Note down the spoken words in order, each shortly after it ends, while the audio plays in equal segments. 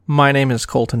My name is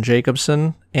Colton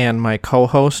Jacobson, and my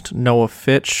co-host, Noah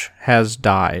Fitch, has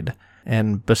died.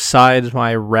 And besides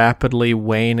my rapidly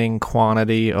waning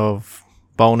quantity of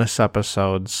bonus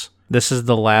episodes, this is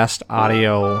the last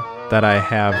audio that I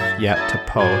have yet to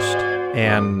post,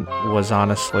 and was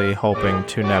honestly hoping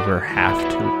to never have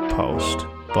to post.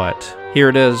 But here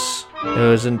it is. It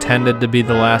was intended to be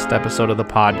the last episode of the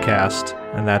podcast,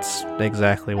 and that's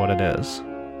exactly what it is.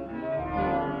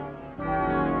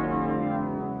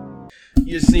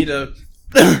 You just need to...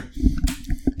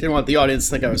 Didn't want the audience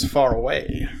to think I was far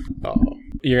away. Uh-oh.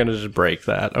 You're gonna just break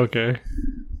that, okay?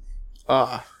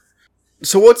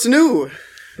 So what's new?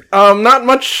 Not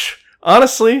much,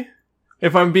 honestly,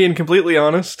 if I'm being completely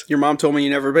honest. Your mom told me you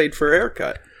never paid for a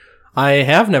haircut. I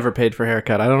have never paid for a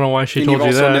haircut. I don't know why she told you that.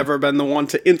 And you've also never been the one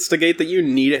to instigate that you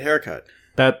need a haircut.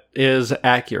 That is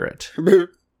accurate.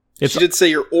 She did say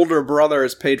your older brother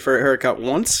has paid for a haircut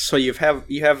once, so you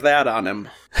have that on him.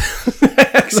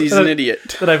 'Cause he's an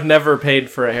idiot. That I've never paid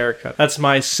for a haircut. That's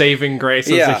my saving grace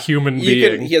as a human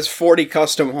being. He has 40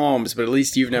 custom homes, but at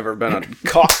least you've never been a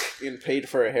cock and paid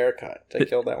for a haircut. Did I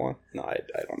kill that one? No, I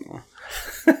don't know.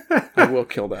 I will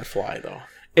kill that fly, though.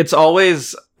 It's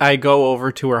always, I go over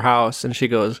to her house and she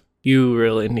goes, "You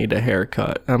really need a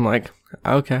haircut." I'm like,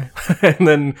 okay. And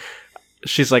then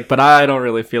she's like, "But I don't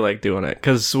really feel like doing it."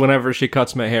 Because whenever she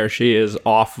cuts my hair, she is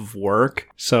off of work.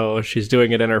 So she's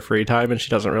doing it in her free time and she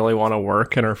doesn't really want to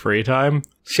work in her free time.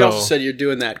 She also said you're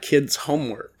doing that kid's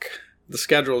homework. The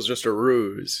schedule is just a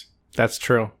ruse. That's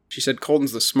true. She said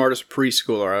Colton's the smartest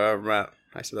preschooler I've ever met.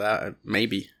 I said that,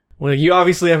 maybe. Well, you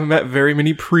obviously haven't met very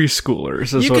many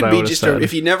preschoolers, is what I would have said.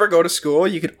 If you never go to school,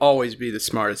 you could always be the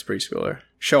smartest preschooler.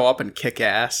 Show up and kick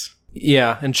ass.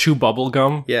 Yeah, and chew bubble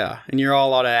gum. Yeah, and you're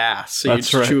all out of ass, so you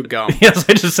just chew gum. Yes,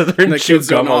 I just sit there and chew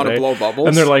gum all day. To blow bubbles.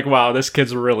 And they're like, wow, this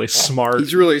kid's really smart.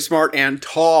 He's really smart and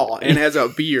tall and has a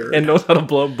beard. And knows how to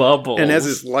blow bubbles. And has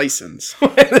his license.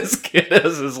 This kid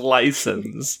has his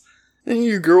license. And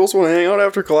you girls want to hang out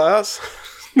after class?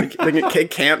 They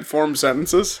can't form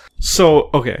sentences?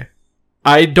 So, okay.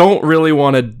 I don't really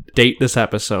want to date this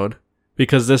episode,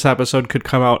 because this episode could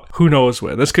come out who knows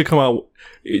when. This could come out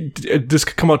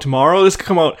tomorrow. This could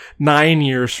come out 9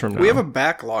 years from now. We have a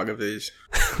backlog of these.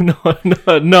 No. This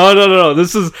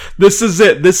is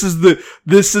it.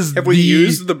 Have we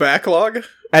used the backlog?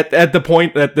 At the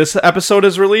point that this episode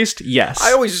is released, yes.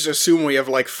 I always just assume we have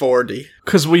like 40.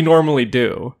 Because we normally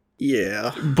do.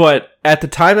 Yeah. But at the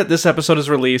time that this episode is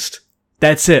released,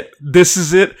 that's it. This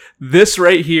is it. This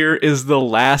right here is the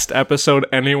last episode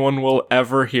anyone will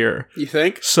ever hear. You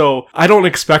think? So I don't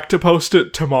expect to post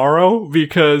it tomorrow,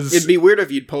 because it'd be weird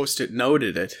if you'd post it,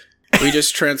 noted it. We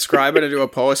just transcribe it into a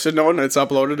post-it note and it's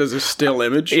uploaded as a still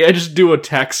image. Yeah, I just do a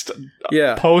text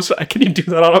post. Can you do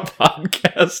that on a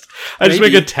podcast? I just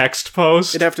make a text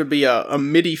post. It'd have to be a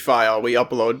MIDI file we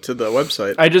upload to the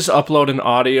website. I just upload an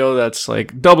audio that's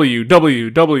like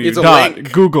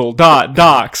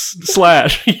www.google.docs/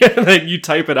 and then you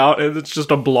type it out and it's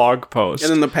just a blog post.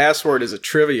 And then the password is a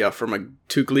trivia from a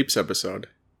Two Gleeps episode.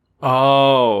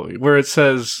 Oh, where it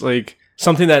says like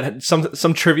something that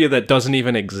some trivia that doesn't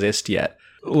even exist yet.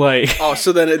 Like, oh,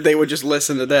 so then they would just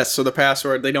listen to this. So the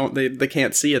password they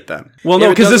can't see it then. Well, no,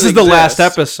 because this is the last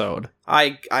episode.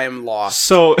 I am lost.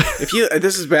 So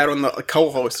this is bad when the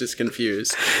co-host is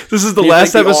confused. This is the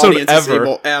last episode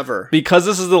ever. Because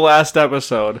this is the last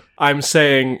episode, I'm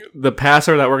saying the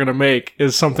password that we're going to make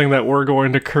is something that we're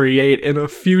going to create in a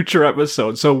future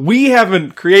episode. So we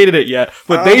haven't created it yet,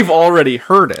 but they've already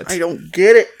heard it. I don't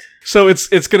get it. So it's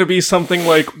going to be something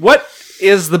like, what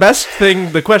is the best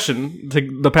thing, the question,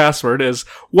 the password is,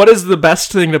 what is the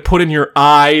best thing to put in your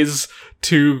eyes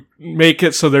to make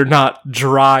it so they're not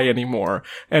dry anymore?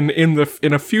 And in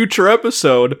a future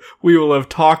episode, we will have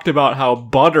talked about how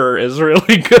butter is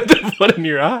really good to put in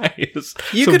your eyes.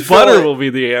 Butter will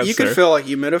be the answer. You could fill a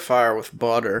humidifier with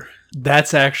butter.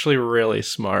 That's actually really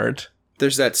smart.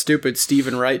 There's that stupid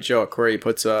Stephen Wright joke where he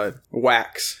puts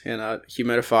wax in a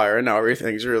humidifier and now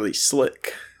everything's really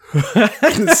slick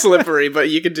and slippery, but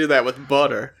you could do that with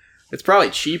butter. It's probably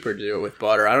cheaper to do it with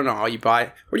butter. I don't know how you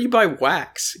buy... Where do you buy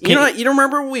wax? You don't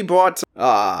remember when we bought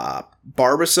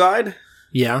Barbicide?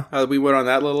 Yeah. We went on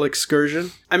that little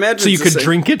excursion. I imagine so you could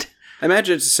drink it? I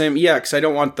imagine it's the same. Yeah, because I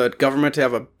don't want the government to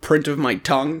have a print of my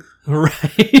tongue.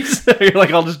 Right. So you're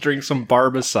like, I'll just drink some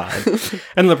Barbicide.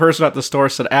 And the person at the store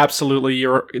said, absolutely,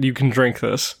 you can drink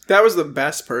this. That was the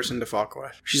best person to fuck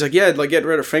with. She's like, yeah, like get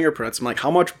rid of fingerprints. I'm like, how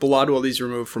much blood will these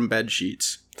remove from bed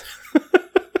sheets?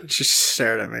 just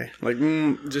stared at me. Like,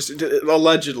 just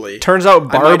allegedly. Turns out I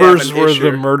might have barbers an were issue.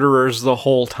 the murderers the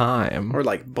whole time. Or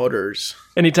like butters.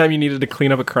 Anytime you needed to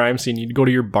clean up a crime scene, you'd go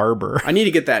to your barber. I need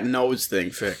to get that nose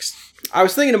thing fixed. I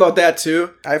was thinking about that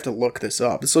too. I have to look this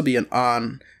up. This will be an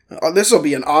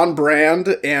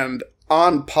on-brand and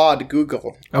on-pod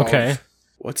Google. Okay.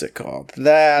 What's it called?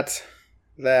 That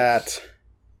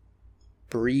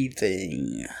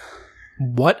breathing.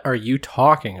 What are you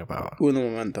talking about? Un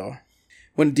momento.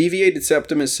 When deviated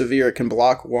septum is severe, it can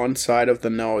block one side of the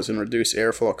nose and reduce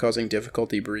airflow, causing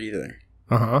difficulty breathing.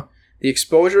 Uh-huh. The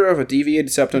exposure of a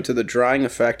deviated septum to the drying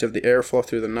effect of the airflow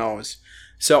through the nose.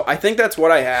 So I think that's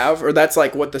what I have, or that's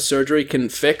like what the surgery can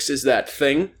fix is that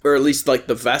thing, or at least like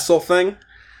the vessel thing.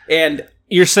 And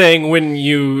You're saying when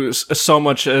you so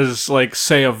much as like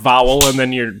say a vowel and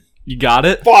then you got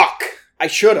it? fuck, I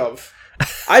should have.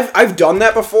 I've done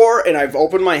that before, and I've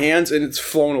opened my hands and it's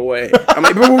flown away. I'm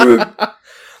like,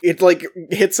 it like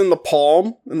hits in the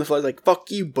palm, and the fly's like, "Fuck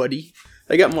you, buddy.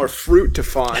 I got more fruit to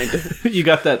find." You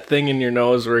got that thing in your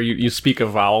nose where you speak a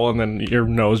vowel and then your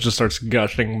nose just starts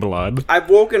gushing blood. I've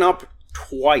woken up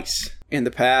twice in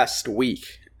the past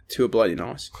week to a bloody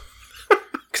nose.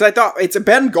 Because I thought it's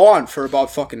been gone for about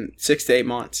fucking 6 to 8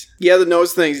 months. Yeah, the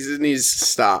nose thing needs to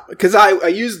stop. Because I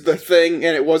used the thing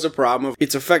and it was a problem.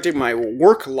 It's affecting my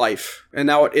work life. And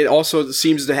now it also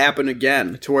seems to happen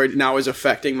again to where it now is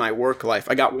affecting my work life.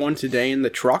 I got one today in the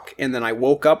truck and then I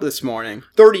woke up this morning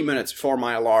 30 minutes before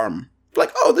my alarm.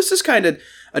 Like, oh, this is kind of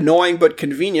annoying but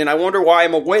convenient. I wonder why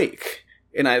I'm awake.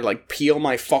 And I like peel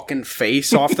my fucking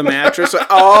face off the mattress.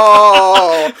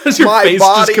 Oh, Your my face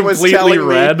body just was completely telling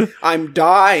red? me I'm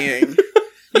dying.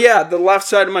 Yeah, the left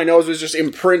side of my nose was just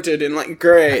imprinted and like,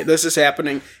 great, this is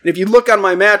happening. And if you look on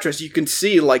my mattress, you can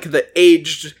see like the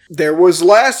aged. There was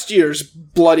last year's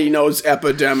bloody nose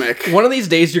epidemic. One of these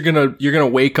days you're gonna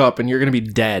wake up and you're gonna be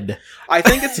dead. I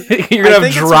think it's You're gonna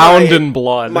have drowned in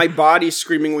blood. My body's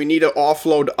screaming, we need to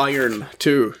offload iron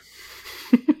too.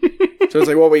 So it's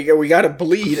like, well, we got to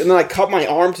bleed. And then I cut my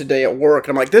arm today at work.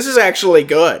 And I'm like, this is actually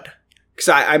good. Because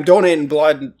I'm donating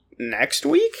blood next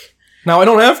week? Now I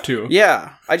don't have to.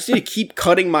 Yeah. I just need to keep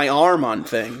cutting my arm on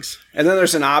things. And then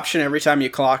there's an option every time you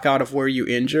clock out of where you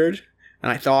injured.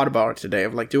 And I thought about it today.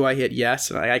 Of like, do I hit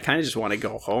yes? And I kind of just want to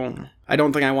go home. I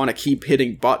don't think I want to keep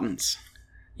hitting buttons.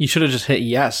 You should have just hit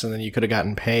yes and then you could have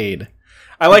gotten paid.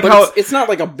 I like how it's not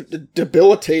like a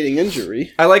debilitating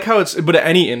injury. I like how but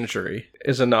any injury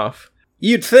is enough.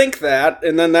 You'd think that,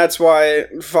 and then that's why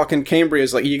fucking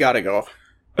Cambria's like, you gotta go.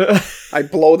 I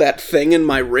blow that thing in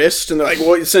my wrist, and they're like,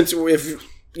 well, since if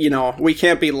we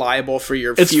can't be liable for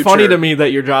your It's future. funny to me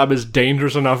that your job is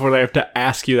dangerous enough where they have to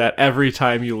ask you that every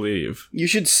time you leave. You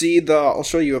should see I'll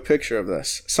show you a picture of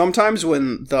this. Sometimes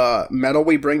when the metal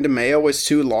we bring to Mayo is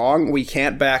too long, we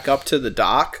can't back up to the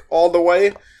dock all the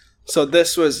way. So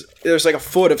there's like a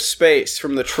foot of space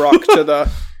from the truck to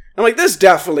the... I'm like, this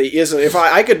definitely isn't... If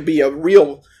I could be a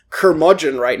real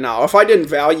curmudgeon right now. If I didn't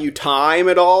value time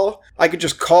at all, I could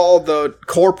just call the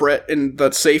corporate, and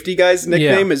the safety guy's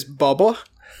nickname is Bubba,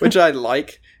 which I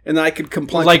like. And then I could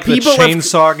complain. Like the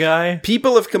chainsaw guy?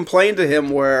 People have complained to him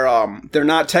where they're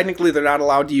not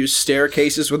allowed to use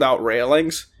staircases without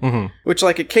railings. Mm-hmm. Which,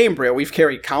 like at Cambria, we've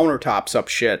carried countertops up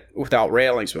shit without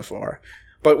railings before.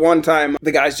 But one time,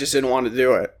 the guys just didn't want to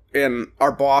do it. And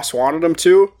our boss wanted them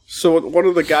to. So one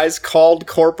of the guys called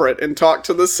corporate and talked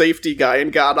to the safety guy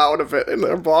and got out of it. And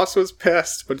our boss was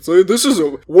pissed. But it's like, this is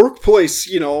a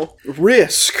workplace,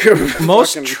 risk.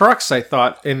 Most trucks, I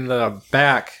thought, in the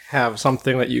back have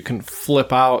something that you can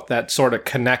flip out that sort of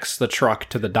connects the truck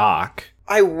to the dock.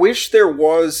 I wish there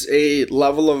was a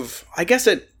level of... I guess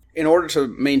in order to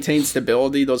maintain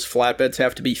stability, those flatbeds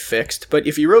have to be fixed. But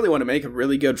if you really want to make a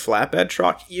really good flatbed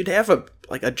truck, you'd have a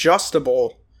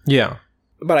adjustable... Yeah.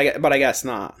 But I guess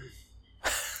not.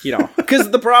 Because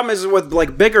the problem is with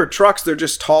like bigger trucks, they're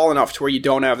just tall enough to where you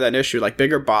don't have that issue. Like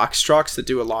bigger box trucks that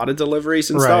do a lot of deliveries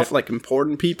and stuff, like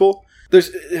important people.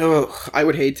 I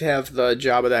would hate to have the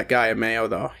job of that guy at Mayo,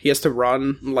 though. He has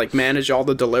to manage all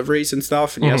the deliveries and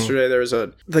stuff. And yesterday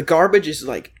the garbage is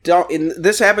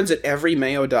this happens at every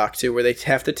Mayo dock too, where they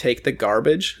have to take the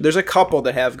garbage. There's a couple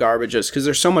that have garbages because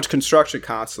there's so much construction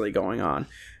constantly going on.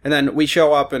 And then we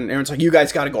show up and Aaron's like, you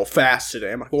guys got to go fast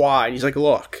today. I'm like, why? And he's like,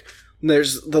 look,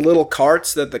 there's the little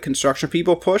carts that the construction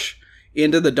people push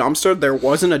into the dumpster. There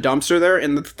wasn't a dumpster there,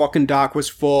 and the fucking dock was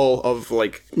full of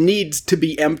needs to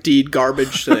be emptied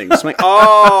garbage things. I'm like,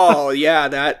 oh yeah,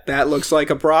 that looks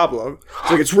like a problem.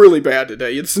 It's really bad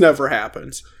today. This never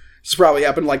happens. It's probably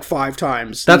happened 5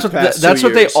 times. That's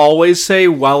what they always say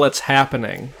while it's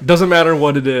happening. Doesn't matter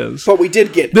what it is. But we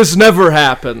did get this never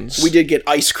happens. We did get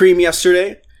ice cream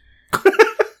yesterday.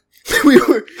 we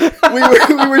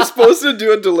were supposed to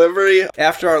do a delivery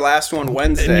after our last one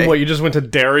Wednesday. And you just went to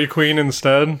Dairy Queen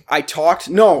instead?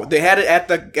 No, they had it at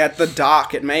the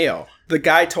dock at Mayo. The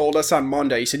guy told us on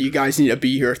Monday, he said, you guys need to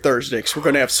be here Thursday because we're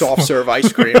going to have soft serve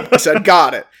ice cream. I said,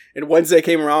 got it. And Wednesday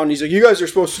came around and he's like, you guys are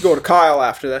supposed to go to Kyle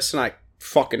after this. And I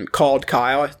fucking called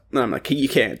Kyle. And I'm like, you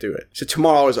can't do it. He said,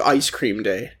 tomorrow is ice cream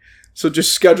day. So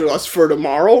just schedule us for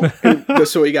tomorrow. And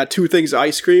so we got 2 things of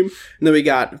ice cream. And then we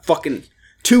got fucking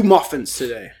 2 muffins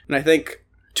today. And I think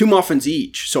 2 muffins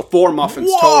each. So 4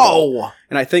 muffins total.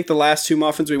 And I think the last 2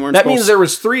 muffins we weren't That means there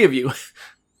was 3 of you.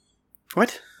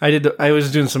 What? I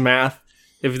was doing some math.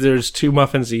 If there's 2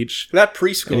 muffins each. That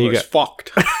preschool is fucked.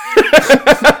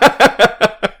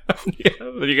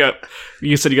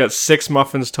 You said you got 6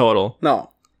 muffins total. No.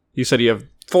 You said you have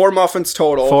 4 muffins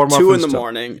total. 4 muffins 2 in the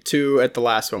morning, 2 at the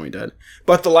last one we did.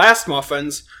 But the last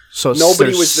muffins, so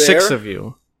nobody was there. 6 of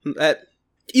you.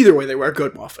 Either way, they were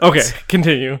good muffins. Okay,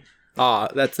 continue.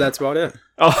 That's about it.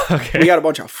 Oh, okay. We got a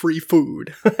bunch of free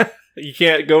food. You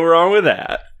can't go wrong with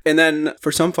that. And then,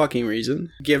 for some fucking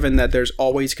reason, given that there's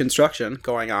always construction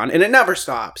going on, and it never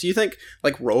stops. You think,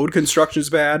 like, road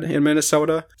construction's bad in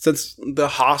Minnesota? Since the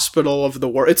hospital of the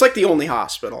world... It's like the only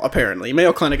hospital, apparently.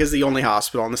 Mayo Clinic is the only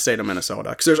hospital in the state of Minnesota,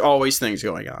 because there's always things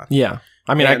going on. Yeah.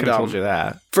 I mean, I could have told you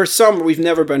that. For some, we've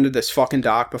never been to this fucking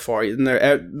dock before. And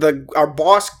our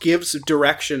boss gives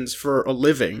directions for a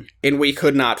living, and we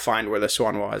could not find where this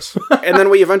one was. And then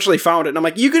we eventually found it, and I'm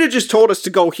like, you could have just told us to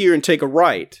go here and take a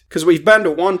right, because we've been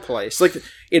to one place. Like,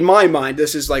 in my mind,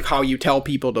 this is like how you tell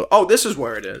people to, oh, this is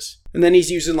where it is. And then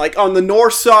he's using, like, on the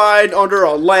north side, under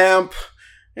a lamp,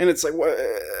 and it's like,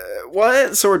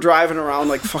 what? So we're driving around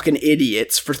like fucking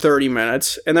idiots for 30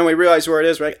 minutes, and then we realize where it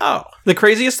is. We're like, oh. The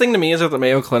craziest thing to me is at the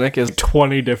Mayo Clinic is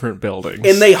 20 different buildings.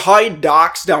 And they hide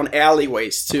docks down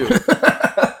alleyways, too.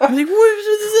 I'm like, what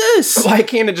is this? Why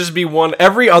can't it just be one?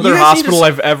 Every other hospital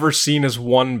I've ever seen is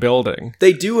one building.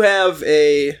 They do have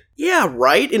a... Yeah,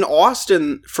 right? In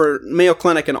Austin, for Mayo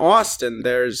Clinic in Austin,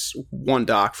 there's one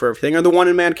dock for everything. Or the one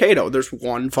in Mankato, there's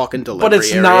one fucking delivery But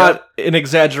it's area. not an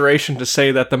exaggeration to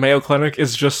say that the Mayo Clinic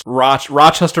is just...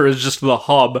 Rochester is just the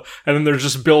hub, and then there's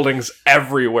just buildings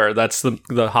everywhere. That's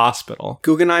the hospital.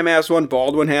 Guggenheim has one,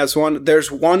 Baldwin has one.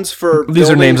 There's ones for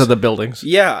These are names of the buildings.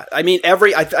 Yeah, I mean,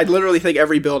 I literally think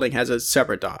every building has a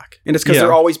separate dock. And it's because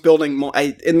they're always building...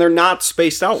 and they're not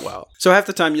spaced out well. So half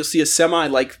the time you'll see a semi,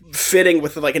 like, fitting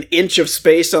with, like, an inch of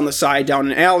space on the side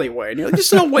down an alleyway. And you're like,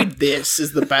 there's no way this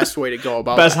is the best way to go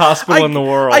about Best hospital in the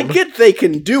world. I get they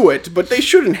can do it, but they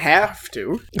shouldn't have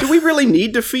to. Do we really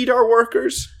need to feed our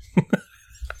workers?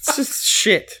 It's just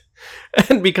shit.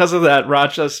 And because of that,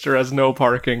 Rochester has no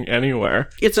parking anywhere.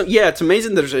 It's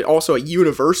amazing that there's also a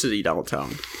university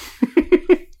downtown.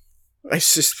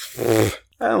 It's just...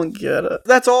 I don't get it.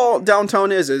 That's all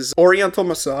downtown is Oriental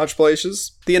massage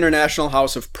places, the International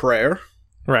House of Prayer.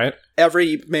 Right.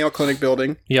 Every Mayo Clinic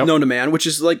building known to man, which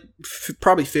is like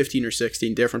probably 15 or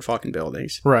 16 different fucking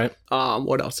buildings. Right.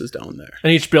 What else is down there?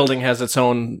 And each building has its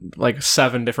own, like,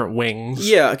 7 different wings.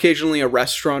 Yeah, occasionally a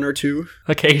restaurant or two.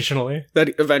 Occasionally.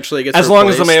 That eventually gets as long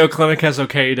as the Mayo Clinic has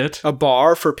okayed it. A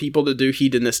bar for people to do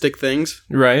hedonistic things.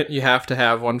 Right. You have to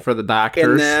have one for the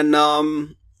doctors. And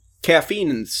then, caffeine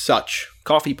and such.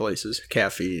 Coffee places.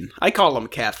 Caffeine. I call them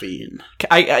caffeine.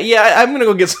 I'm gonna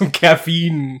go get some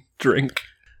caffeine drink.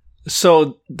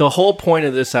 So the whole point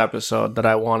of this episode that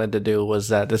I wanted to do was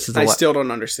that this is I still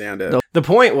don't understand it. The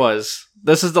point was,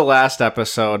 this is the last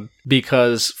episode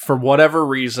because for whatever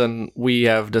reason, we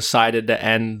have decided to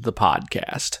end the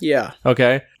podcast. Yeah.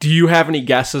 Okay? Do you have any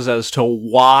guesses as to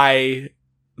why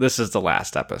this is the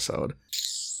last episode?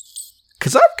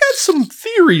 Because I've got some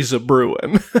theories of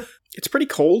brewing. It's pretty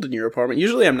cold in your apartment.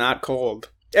 Usually I'm not cold.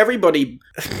 Everybody...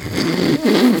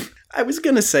 I was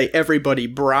going to say everybody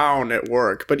brown at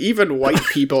work, but even white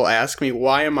people ask me,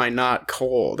 why am I not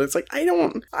cold? It's like, I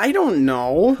don't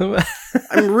know.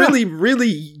 I'm really,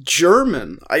 really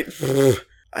German. I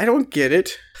don't get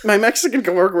it. My Mexican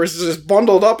coworker was just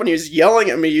bundled up and he was yelling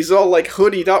at me. He's all like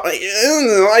hoodied up.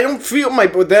 I don't feel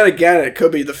but then again, it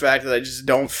could be the fact that I just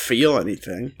don't feel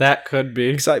anything. That could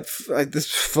be.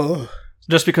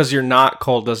 Just because you're not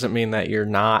cold doesn't mean that you're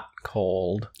not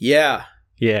cold. Yeah.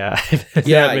 Yeah.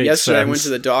 Yesterday sense. I went to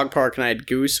the dog park and I had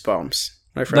goosebumps.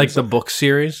 My friend, like the book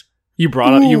series? You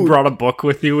brought a book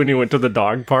with you when you went to the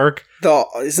dog park?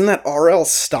 Isn't that R.L.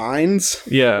 Stein's?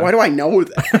 Yeah. Why do I know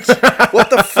that? What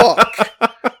the fuck?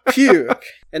 Puke.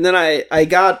 And then I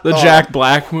got... The Jack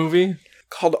Black movie?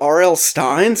 Called R.L.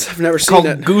 Stein's? I've never seen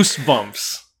it. Called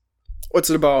Goosebumps.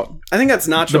 What's it about? I think that's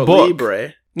Nacho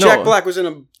Libre. No. Jack Black was in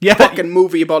a fucking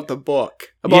movie about the book.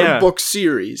 About a book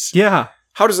series. Yeah.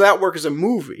 How does that work as a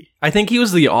movie? I think he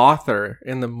was the author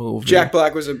in the movie. Jack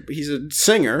Black he's a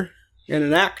singer and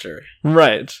an actor.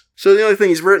 Right. So the only thing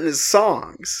he's written is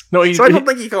songs. No, So I don't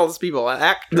think he calls people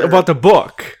actors. about the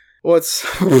book. What's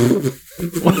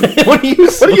What are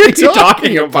you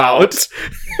talking about?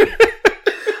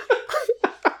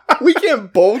 We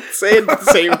can't both say it at the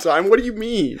same time. What do you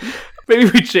mean? Maybe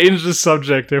we change the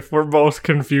subject if we're both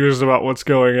confused about what's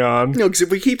going on. No, because if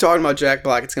we keep talking about Jack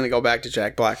Black, it's going to go back to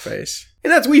Jack Blackface.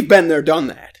 And we've been there, done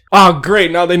that. Oh, great.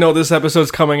 Now they know this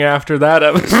episode's coming after that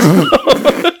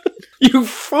episode. You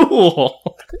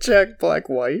fool. Jack Black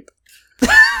White.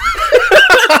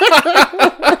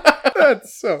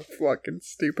 That's so fucking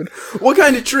stupid. What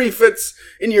kind of tree fits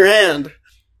in your hand?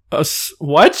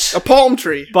 What? A palm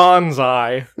tree.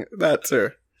 Bonsai. That's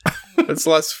her. That's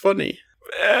less funny.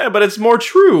 But it's more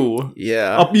true.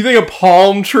 Yeah. You think a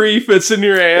palm tree fits in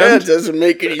your hand? That doesn't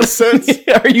make any sense.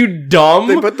 Are you dumb?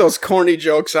 They put those corny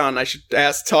jokes on. I should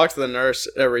talk to the nurse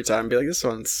every time. Be like, this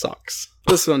one sucks.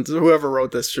 This one, whoever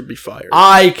wrote this should be fired.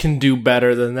 I can do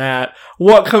better than that.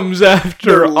 What comes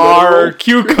after They're our literal.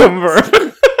 cucumber?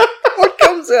 What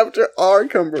comes after our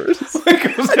cumbers? What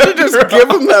comes I should just after give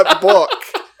them that book.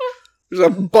 There's a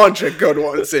bunch of good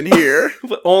ones in here.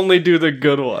 Only do the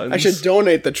good ones. I should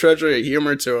donate the Treasury of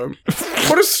Humor to him.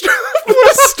 Put a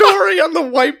story on the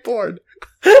whiteboard.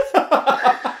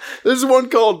 There's one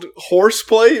called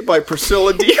Horseplay by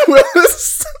Priscilla D.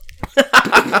 Willis.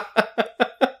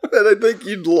 That I think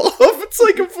you'd love. It's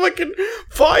like a fucking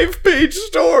 5-page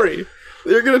story.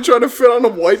 You're gonna try to fit on a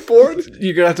whiteboard?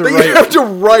 You're gonna have to That write. you have to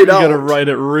write You out. gotta write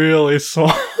it really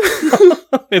small.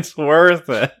 It's worth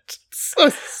it. So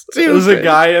stupid. There's a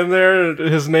guy in there.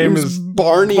 His name Who's is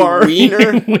Barney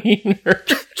Wiener. Wiener.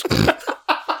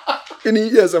 And he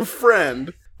has a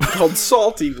friend called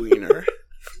Salty Wiener.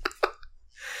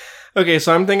 Okay,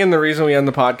 so I'm thinking the reason we end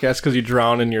the podcast because you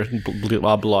drown in your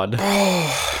blood.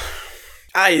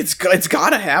 It's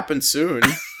gotta happen soon.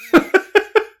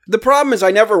 The problem is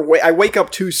I wake up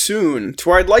too soon to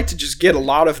where I'd like to just get a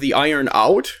lot of the iron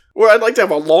out. Where I'd like to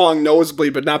have a long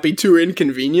nosebleed but not be too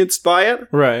inconvenienced by it.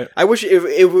 Right. I wish if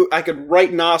I could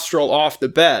right nostril off the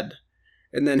bed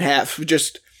and then have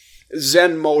just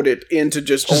Zen mode it into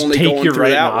just only take going your through right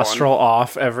that nostril one.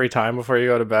 off every time before you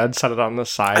go to bed. Set it on the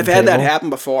side. I've had that table. happen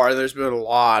before. There's been a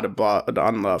lot of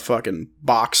on the fucking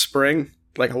box spring.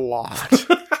 Like a lot.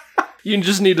 You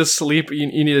just need to sleep. You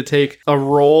need to take a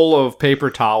roll of paper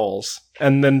towels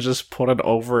and then just put it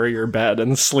over your bed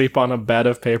and sleep on a bed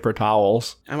of paper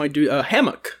towels. I might do a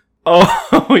hammock.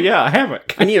 Oh, yeah, a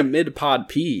hammock. I need a mid-pod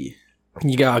pee.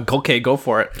 You got okay, go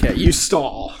for it. Okay, you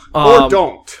stall. Or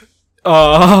don't.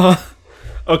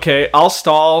 Okay, I'll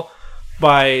stall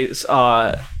by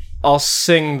I'll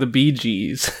sing the Bee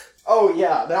Gees. Oh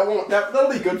yeah, that'll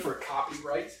be good for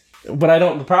copyright. But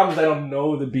the problem is I don't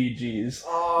know the Bee Gees.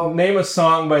 Name a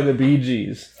song by the Bee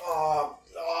Gees.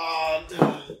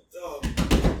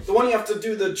 The one you have to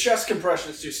do the chest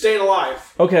compressions to. Staying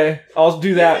Alive. Okay, I'll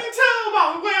do that. Can you tell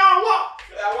about the way I walk?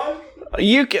 That one?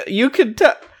 You can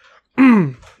tell.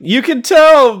 You can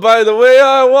tell by the way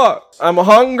I walk. I'm a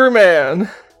hungry man,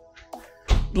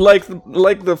 like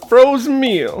the frozen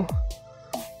meal.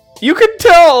 You can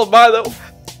tell by the.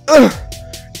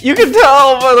 You can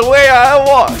tell by the way I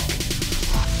walk.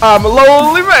 I'm a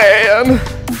lonely man,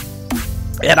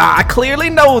 and I clearly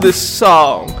know this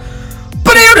song.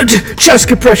 But chest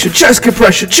compression, chest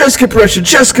compression, chest compression,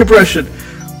 chest compression.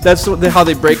 That's how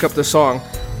they break up the song.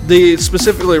 They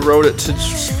specifically wrote it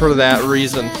for that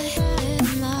reason.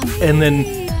 And then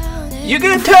you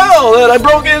can tell that I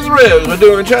broke his ribs by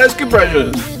doing chest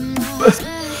compressions.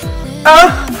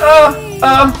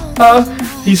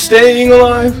 He's staying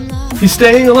alive. He's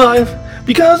staying alive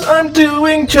because I'm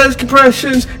doing chest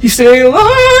compressions. He's staying alive.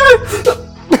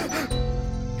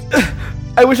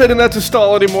 I wish I didn't have to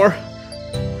stall anymore.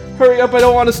 Hurry up, I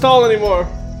don't want to stall anymore.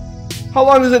 How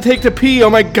long does it take to pee? Oh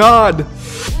my god.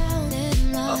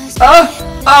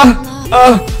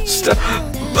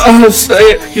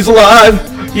 He's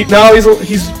alive.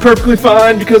 He's perfectly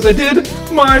fine because I did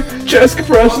my chest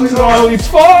compressions. Oh, he's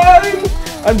fine.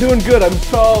 I'm doing good. I'm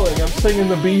stalling. I'm singing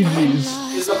the Bee Gees.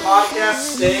 Is the podcast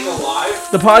staying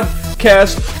alive? The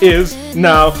podcast is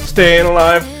now staying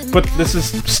alive, but this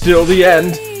is still the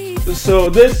end. So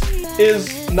this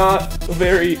is not a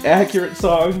very accurate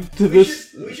song to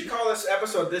this. We should call this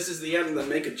episode "This Is the End" and then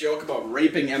make a joke about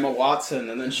raping Emma Watson,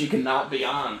 and then she cannot be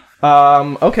on.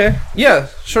 Okay. Yeah,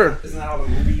 sure. Isn't that how the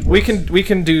movie works? We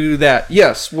can do that.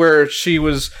 Yes, where she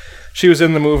was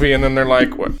in the movie, and then they're like,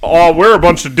 "Oh, we're a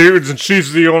bunch of dudes, and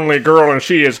she's the only girl, and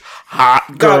she is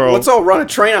hot girl." God, let's all run a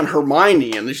train on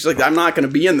Hermione, and she's like, "I'm not going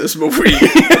to be in this movie."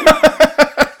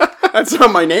 That's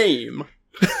not my name.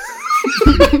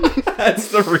 That's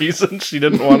the reason she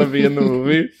didn't want to be in the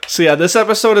movie. So yeah, this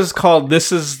episode is called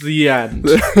This Is the End.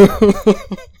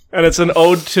 And it's an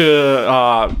ode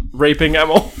to raping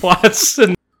Emma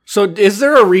Watson. So is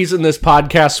there a reason this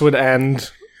podcast would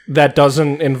end that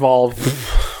doesn't involve...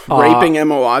 Raping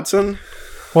Emma Watson?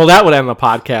 Well, that would end the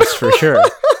podcast for sure.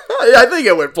 I think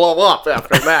it would blow up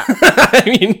after that. I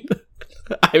mean...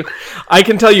 I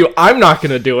can tell you I'm not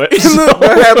going to do it. So.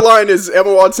 The headline is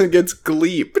Emma Watson gets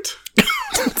gleeped.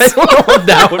 I don't know if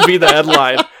that would be the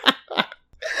headline.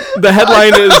 The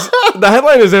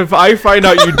headline is if I find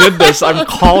out you did this, I'm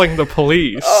calling the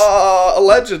police.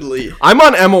 Allegedly. I'm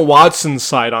on Emma Watson's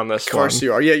side on this one. Of course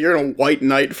you are. Yeah, you're in a white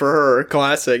knight for her.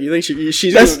 Classic. You think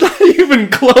she's... That's not even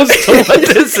close to what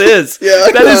this is. Yeah,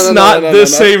 that is not the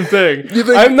same thing.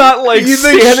 I'm not like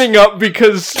standing up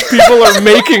because people are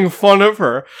making fun of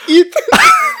her.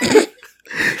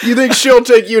 You think she'll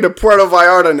take you to Puerto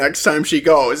Vallarta next time she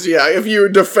goes? Yeah, if you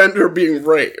defend her being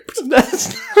raped.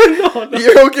 That's no.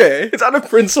 You're okay. It's out of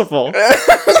principle.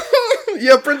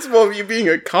 Yeah, principle of you being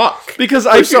a cock. Because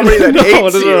I somebody that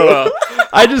hates you. No.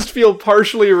 I just feel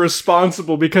partially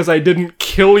responsible because I didn't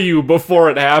kill you before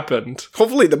it happened.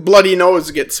 Hopefully the bloody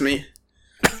nose gets me.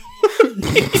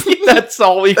 That's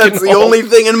all we can hope. That's the only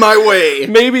thing in my way.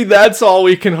 Maybe that's all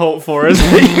we can hope for, is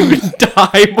that you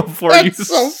die before you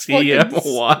see Emma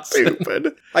Watson.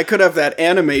 Stupid. I could have that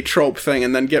anime trope thing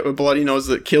and then get a bloody nose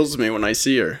that kills me when I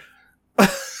see her.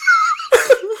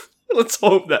 Let's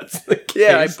hope that's the case.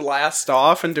 Yeah, I blast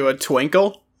off into a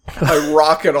twinkle. I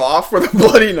rocket off with a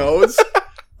bloody nose.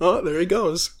 Oh, there he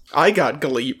goes. I got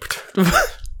gleeped.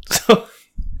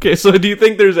 So do you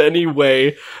think there's any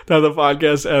way that the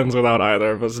podcast ends without either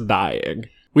of us dying?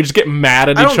 We just get mad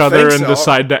at each other and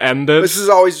decide to end it? This is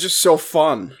always just so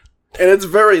fun. And it's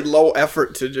very low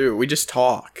effort to do. We just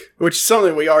talk. Which is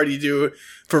something we already do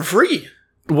for free.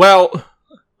 Well,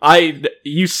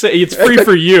 you say it's free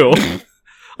for you.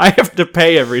 I have to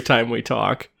pay every time we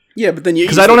talk. Yeah, but then you...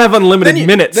 Because I don't have unlimited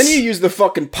minutes. Then you use the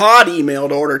fucking pod email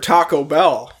to order Taco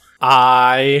Bell.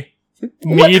 I...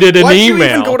 needed an email. Why'd you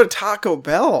even go to Taco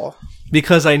Bell?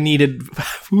 Because I needed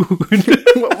food.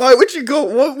 Why would you go?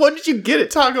 What did you get at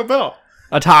Taco Bell?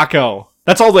 A taco.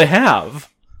 That's all they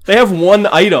have. They have one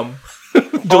item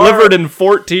delivered in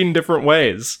 14 different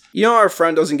ways. You know our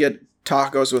friend doesn't get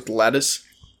tacos with lettuce?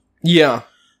 Yeah.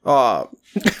 Yeah.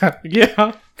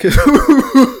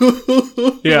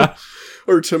 Yeah.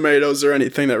 Or tomatoes or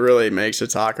anything that really makes a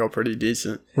taco pretty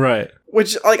decent. Right.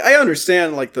 Which, like, I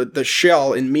understand, like, the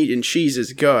shell in meat and cheese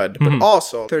is good, but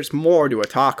also, there's more to a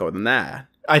taco than that.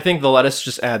 I think the lettuce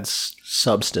just adds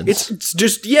substance. It's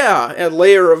just, yeah, a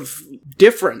layer of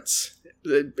difference.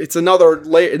 It's another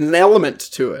layer, an element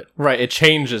to it. Right, it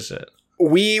changes it.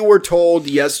 We were told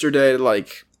yesterday,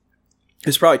 like,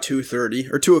 it's probably 2:30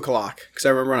 or 2 o'clock, because I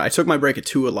remember when I took my break at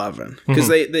 2:11, because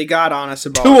they got on us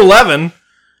about... 2:11?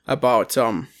 About,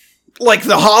 like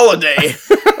the holiday.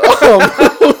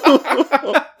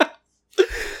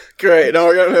 Great, now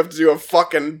we're gonna have to do a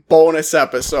fucking bonus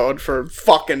episode for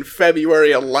fucking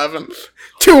February 11th.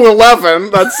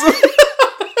 2/11,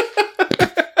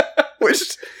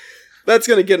 that's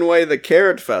gonna get in the way of the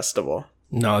Carrot Festival.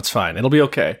 No, it's fine. It'll be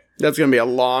okay. That's gonna be a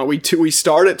long... We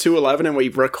start at 2:11 and we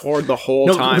record the whole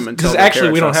time until the actually,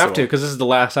 Carrot we don't Festival. have to, because this is the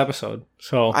last episode.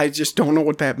 So I just don't know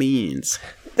what that means.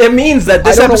 It means that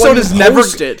this episode is never...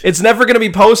 posted. It's never going to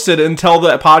be posted until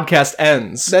the podcast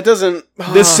ends. That doesn't...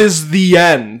 This is the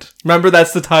end. Remember,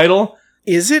 that's the title?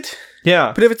 Is it?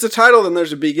 Yeah. But if it's a title, then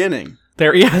there's a beginning.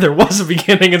 There was a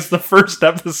beginning. It's the first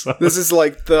episode. This is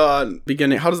like the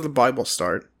beginning. How does the Bible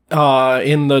start? There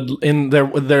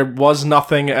was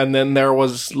nothing, and then there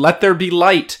was let there be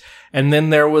light, and then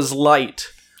there was light,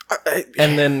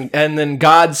 and then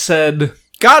God said,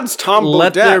 God's Tom Bodette.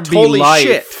 Let there be Holy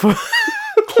life. Shit.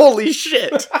 Holy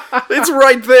shit. It's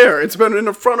right there. It's been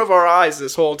in front of our eyes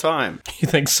this whole time. You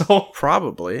think so?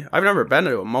 Probably. I've never been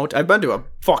to a motel. I've been to a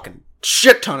fucking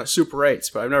shit ton of Super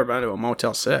 8s, but I've never been to a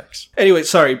Motel 6. Anyway,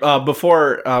 sorry,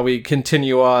 before we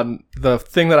continue on, the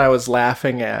thing that I was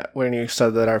laughing at when you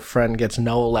said that our friend gets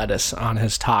no lettuce on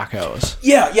his tacos.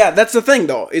 Yeah, that's the thing,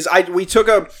 though, is I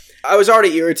was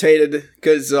already irritated,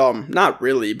 because, not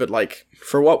really, but, like,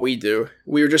 for what we do,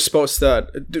 we were just supposed to...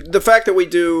 The fact that we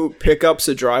do pickups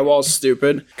at drywall is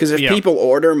stupid, because if people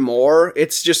order more,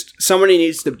 it's just... Somebody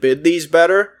needs to bid these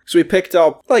better. So we picked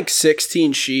up, like,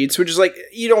 16 sheets, which is like,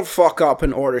 you don't fuck up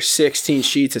and order 16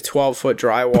 sheets of 12-foot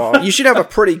drywall. You should have a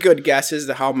pretty good guess as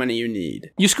to how many you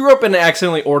need. You screw up and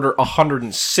accidentally order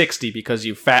 160 because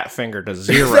you fat-fingered a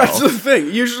 0. That's the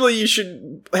thing. Usually you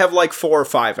should have like 4 or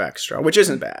 5 extra, which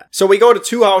isn't bad. So we go to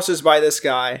 2 houses by this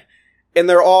guy, and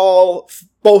they're all,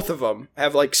 both of them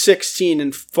have like 16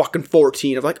 and fucking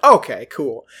 14. I'm like, okay,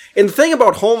 cool. And the thing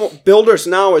about home builders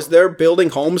now is they're building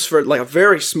homes for like a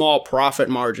very small profit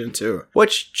margin too,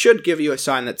 which should give you a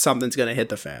sign that something's going to hit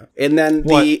the fan. And then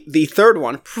the third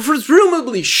one,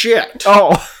 presumably shit.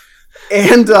 Oh.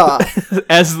 And,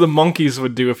 as the monkeys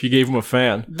would do if you gave them a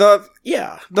fan.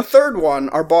 the third one,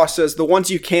 our boss says the ones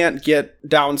you can't get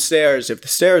downstairs, if the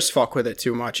stairs fuck with it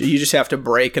too much, you just have to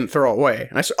break and throw away.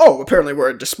 And I said, oh, apparently we're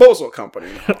a disposal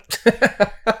company now.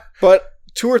 But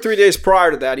 2 or 3 days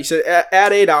prior to that, he said,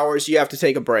 at 8 hours, you have to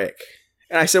take a break.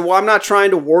 And I said, well, I'm not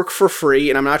trying to work for free,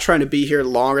 and I'm not trying to be here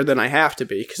longer than I have to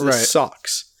be, because this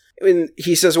sucks. And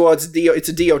he says, well, it's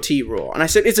a DOT rule. And I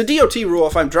said, it's a DOT rule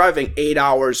if I'm driving 8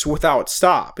 hours without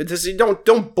stop. It says,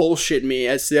 don't bullshit me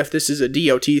as if this is a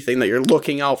DOT thing that you're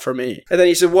looking out for me. And then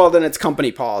he said, well, then it's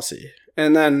company policy.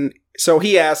 And then, so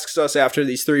he asks us after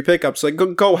these 3 pickups, like,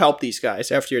 go help these guys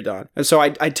after you're done. And so I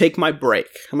take my break.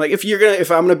 I'm like,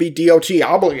 if I'm gonna be DOT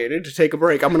obligated to take a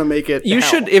break, I'm gonna make it. You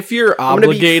should, if you're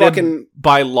obligated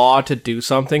by law to do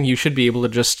something, you should be able to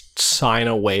just sign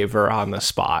a waiver on the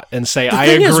spot and say, I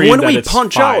agree that when we it's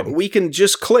punch fine. out, we can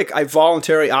just click, I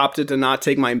voluntarily opted to not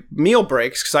take my meal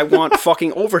breaks because I want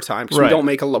fucking overtime, because we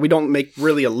don't make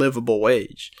really a livable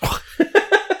wage.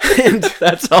 And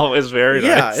that's always very nice.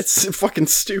 Yeah, it's fucking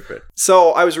stupid.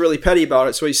 So I was really petty about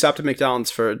it, so we stopped at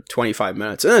McDonald's for 25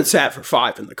 minutes, and then sat for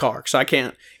 5 in the car, because I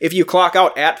can't. If you clock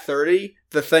out at 30,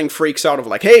 the thing freaks out of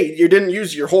like, hey, you didn't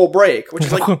use your whole break, which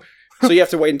is like, so you have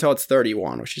to wait until it's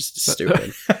 31, which is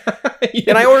stupid.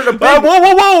 And I ordered a big...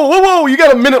 Whoa, you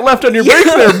got a minute left on your break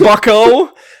there,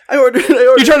 bucko. I ordered...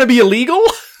 You trying to be illegal?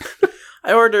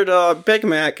 I ordered a Big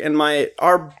Mac, and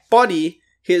our buddy...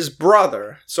 his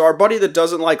brother, so our buddy that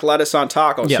doesn't like lettuce on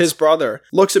tacos, his brother,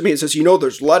 looks at me and says, you know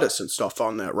there's lettuce and stuff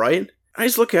on that, right? I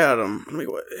just look at him. I'm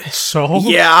like, what? So?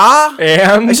 Yeah?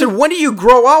 And? I said, when do you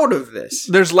grow out of this?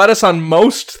 There's lettuce on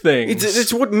most things.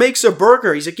 It's what makes a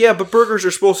burger. He's like, yeah, but burgers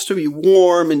are supposed to be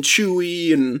warm and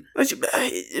chewy, and... I said,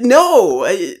 no.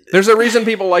 There's a reason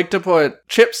people like to put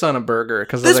chips on a burger,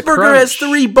 because this burger crunch. has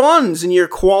 3 buns, and your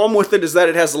qualm with it is that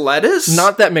it has lettuce?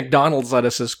 Not that McDonald's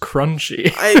lettuce is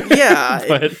crunchy.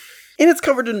 But... and it's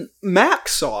covered in mac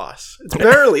sauce. It's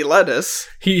barely lettuce.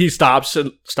 He stops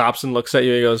and looks at you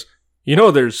and he goes, you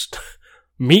know there's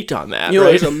meat on that, you know,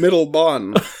 right? There's a middle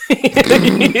bun.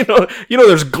 you know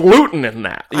there's gluten in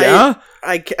that. Yeah?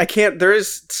 I can't, there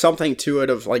is something to it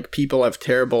of like people have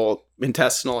terrible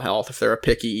intestinal health if they're a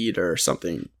picky eater or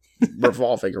something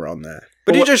revolving around that.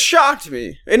 But it just shocked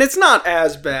me. And it's not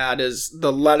as bad as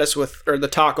the lettuce or the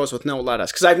tacos with no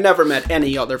lettuce, because I've never met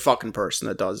any other fucking person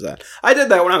that does that. I did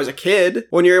that when I was a kid,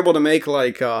 when you're able to make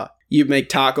like, you make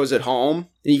tacos at home,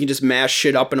 and you can just mash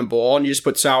shit up in a bowl, and you just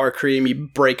put sour cream, you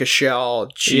break a shell,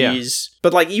 cheese. Yeah.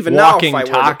 But like even Walking now,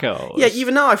 if I tacos.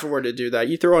 even now if I were to do that,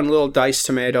 you throw in little diced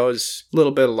tomatoes, a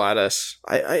little bit of lettuce.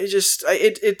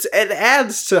 It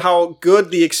adds to how good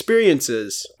the experience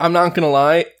is. I'm not gonna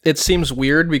lie, it seems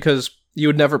weird because you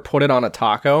would never put it on a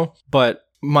taco, but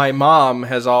my mom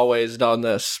has always done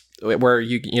this. Where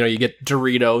you get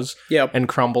Doritos and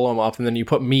crumble them up, and then you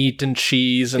put meat and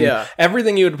cheese and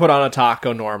everything you would put on a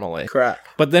taco normally. Correct.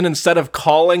 But then instead of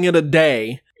calling it a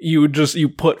day, you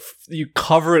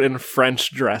cover it in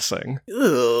French dressing.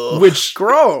 Ugh, which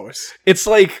gross. It's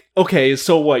like, okay,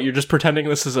 so what? You're just pretending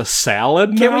this is a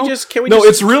salad now? No,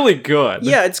 it's really good.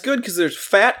 Yeah, it's good because there's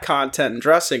fat content in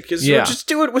dressing. Because just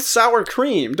do it with sour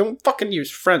cream. Don't fucking use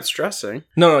French dressing.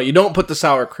 No, you don't put the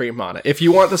sour cream on it. If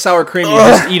you want the sour cream, you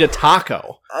just eat a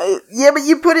taco. Yeah, but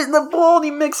you put it in the bowl and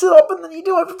you mix it up, and then you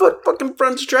don't have to put fucking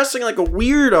French dressing like a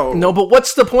weirdo. No, but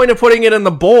what's the point of putting it in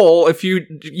the bowl if you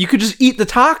could just eat the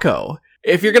taco?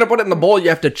 If you're gonna put it in the bowl, you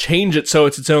have to change it so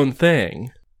it's its own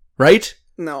thing, right?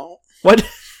 No. What?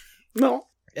 No.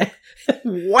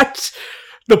 What?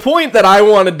 The point that I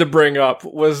wanted to bring up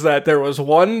was that there was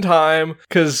one time,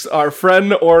 because our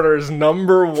friend orders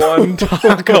number 1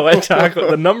 taco at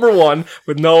Taco, the number 1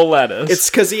 with no lettuce. It's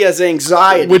because he has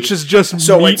anxiety. Which is just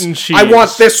meat and cheese. I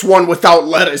want this one without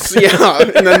lettuce. Yeah,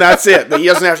 and then that's it. He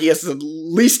has the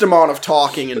least amount of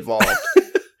talking involved.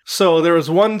 So there was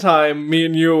one time me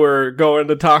and you were going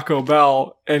to Taco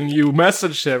Bell and you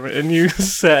messaged him and you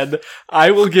said,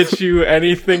 I will get you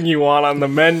anything you want on the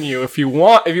menu. If you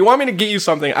want me to get you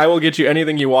something, I will get you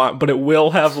anything you want, but it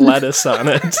will have lettuce on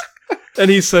it. And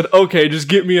he said, okay, just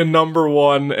get me a number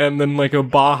 1 and then like a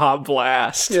Baja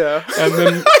Blast. Yeah. And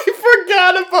then I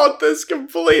forgot about this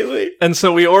completely. And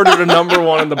so we ordered a number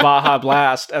 1 in the Baja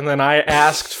Blast, and then I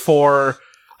asked for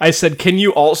I said, can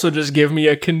you also just give me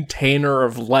a container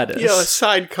of lettuce? Yeah, a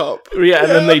side cup. Yeah,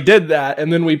 and then they did that,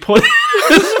 and then we put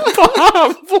this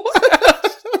Baja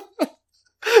Blast.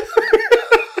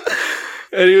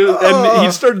 And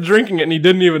he started drinking it, and he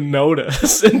didn't even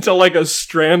notice until like a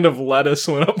strand of lettuce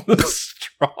went up the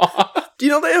straw. Do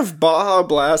you know they have Baja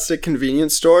Blast at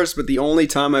convenience stores, but the only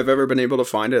time I've ever been able to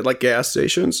find it at like gas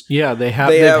stations? Yeah, they've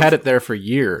had it there for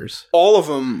years. All of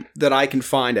them that I can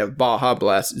find have Baja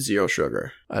Blast Zero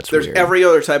Sugar. There's weird. every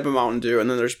other type of Mountain Dew, and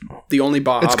then there's the only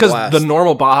Baja It's Blast. because the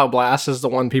normal Baja Blast is the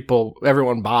one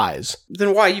everyone buys.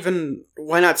 Then why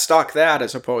not stock that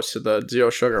as opposed to the Zero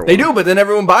Sugar one? They do, but then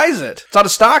everyone buys it. It's out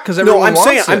of stock because everyone wants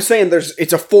it. I'm saying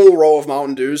it's a full row of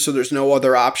Mountain Dews, so there's no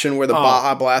other option where the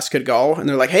Baja Blast could go. And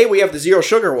they're like, hey, we have the Zero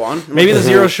Sugar one. Maybe the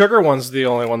Zero Sugar one's the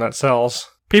only one that sells.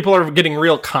 People are getting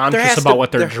real conscious about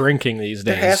what they're drinking these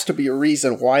days. There has to be a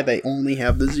reason why they only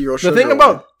have the Zero Sugar. The thing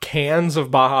about cans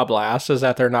of Baja Blast is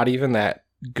that they're not even that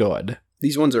good.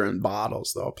 These ones are in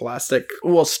bottles, though. Plastic.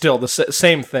 Well, still, the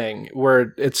same thing,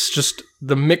 where it's just,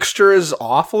 the mixture is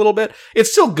off a little bit.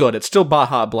 It's still good. It's still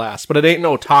Baja Blast, but it ain't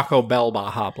no Taco Bell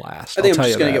Baja Blast. I think I'm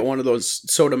just going to get one of those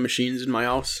soda machines in my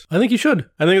house. I think you should.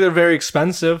 I think they're very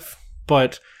expensive,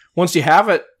 but once you have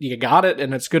it, you got it,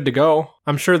 and it's good to go.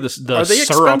 I'm sure the syrup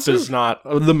expensive? is not...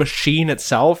 The machine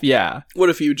itself, yeah. What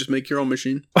if you just make your own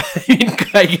machine?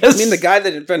 I guess... I mean, the guy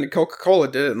that invented Coca-Cola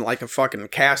did it in like a fucking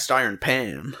cast iron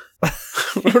pan.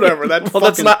 Whatever.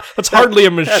 That's hardly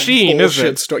a machine, is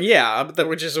it? Yeah, but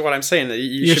which is what I'm saying.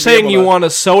 You're saying you want a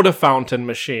soda fountain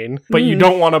machine, but you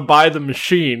don't want to buy the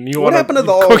machine. You want to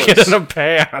cook it in a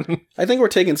pan. I think we're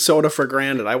taking soda for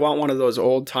granted. I want one of those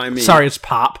old-timey... Sorry, it's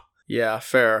pop. Yeah,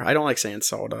 fair. I don't like saying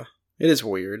soda. It is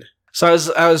weird. So I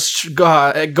was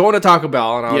going to Taco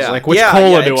Bell, and I was like, which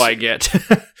cola cola do I get?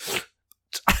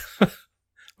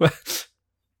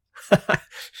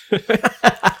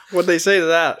 What'd they say to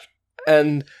that?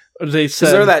 And they said...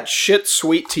 Is there that shit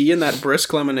sweet tea in that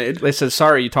brisk lemonade? They said,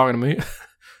 sorry, you talking to me?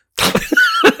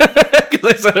 Because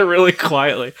I said it really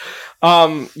quietly.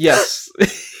 Yes.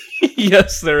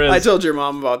 Yes, there is. I told your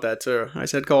mom about that, too. I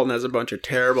said Colton has a bunch of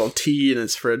terrible tea in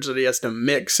his fridge that he has to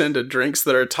mix into drinks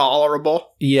that are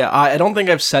tolerable. Yeah, I don't think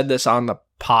I've said this on the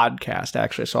podcast,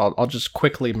 actually, so I'll just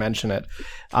quickly mention it.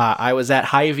 I was at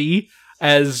Hy-Vee,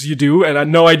 as you do, and I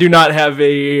know I do not have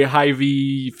a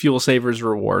Hy-Vee Fuel Savers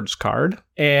Rewards card,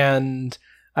 and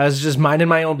I was just minding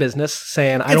my own business,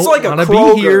 saying I don't want to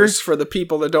be here. For the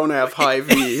people that don't have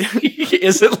Hy-Vee.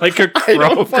 Is it like a Kroger?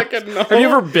 I don't fucking know. Have you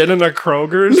ever been in a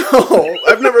Kroger's? No,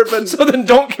 I've never been. So then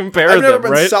don't compare them, right? I've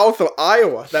never been south of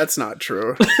Iowa. That's not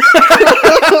true. All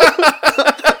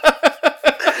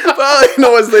I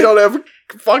know is they don't have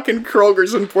fucking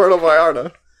Kroger's in Puerto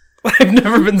Vallarta. I've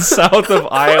never been south of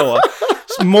Iowa.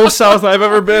 Most south I've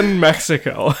ever been,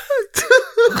 Mexico.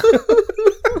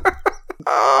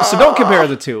 So don't compare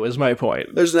the two, is my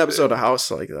point. There's an episode of House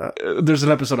like that. There's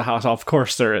an episode of House, of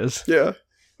course there is. Yeah.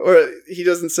 Or he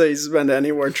doesn't say he's been to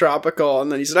anywhere tropical,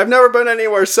 and then he said, I've never been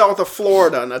anywhere south of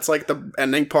Florida, and that's like the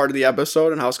ending part of the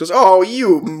episode, and House goes, oh,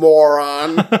 you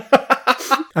moron.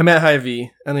 I'm at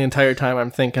Hy-Vee, and the entire time I'm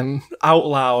thinking out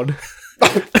lound.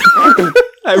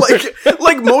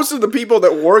 like most of the people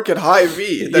that work at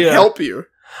Hy-Vee that help you.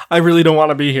 I really don't want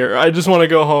to be here. I just want to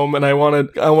go home, and I want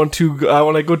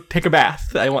to go take a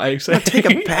bath. I want to go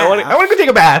take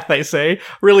a bath. I say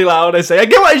really loud. I say I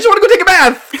just want to go take a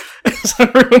bath, so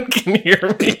everyone can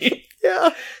hear me. Yeah.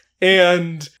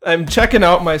 And I'm checking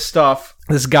out my stuff.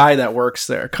 This guy that works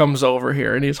there comes over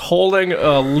here, and he's holding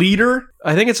a liter.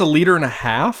 I think it's a liter and a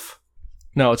half.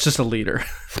 No, it's just a liter.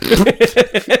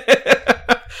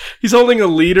 He's holding a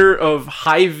liter of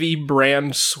Hy-Vee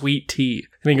brand sweet tea.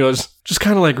 And he goes, just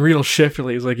kind of like real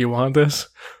shiftily. He's like, you want this?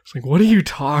 It's like, what are you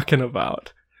talking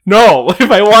about? No,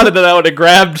 if I wanted it, I would have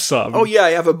grabbed some. Oh yeah,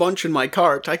 I have a bunch in my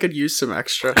cart. I could use some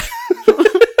extra.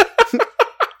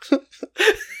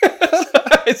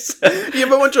 You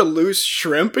have a bunch of loose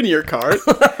shrimp in your cart.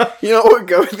 You know what would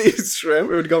go with these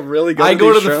shrimp? It would go really good. I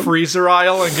go to the freezer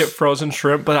aisle and get frozen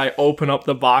shrimp, but I open up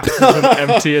the boxes and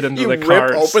empty it into the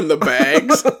carts. You rip open the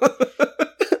bags.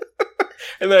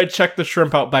 And then I check the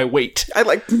shrimp out by weight. I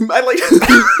like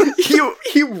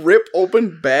you rip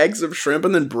open bags of shrimp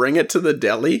and then bring it to the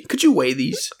deli. Could you weigh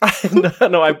these?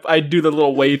 No, I do the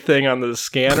little weigh thing on the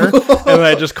scanner, and then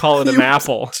I just call it an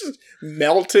apple.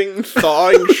 Melting,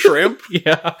 thawing shrimp?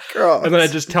 Yeah. Gross. And then I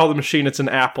just tell the machine it's an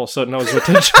apple so it knows what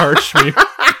to charge me.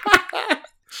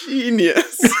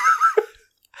 Genius.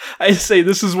 I say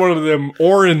this is one of them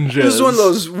oranges. This is one of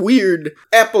those weird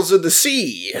apples of the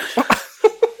sea.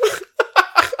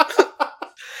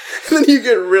 then you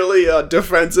get really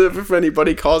defensive if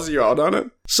anybody calls you out on it.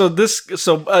 So just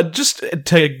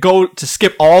to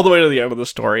skip all the way to the end of the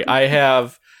story,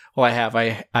 I've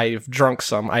drunk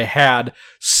some. I had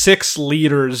 6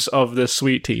 liters of this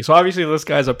sweet tea. So obviously this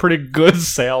guy's a pretty good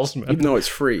salesman. Even though it's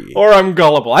free. Or I'm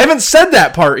gullible. I haven't said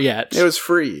that part yet. It was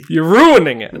free. You're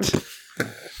ruining it.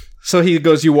 So he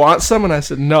goes, you want some? And I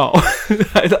said, no.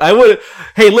 I would.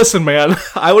 Hey, listen, man.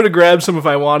 I would have grabbed some if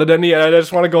I wanted any. And I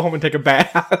just want to go home and take a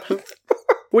bath.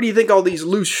 What do you think all these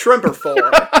loose shrimp are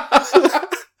for?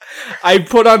 I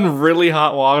put on really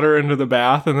hot water into the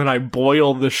bath, and then I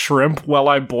boil the shrimp while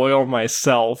I boil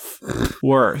myself.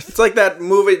 Worth. It's like that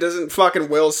movie, doesn't fucking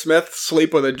Will Smith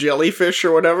sleep with a jellyfish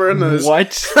or whatever? And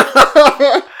What?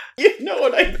 You know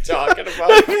what I'm talking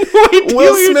about.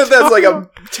 Will Smith has like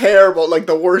a terrible, like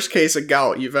the worst case of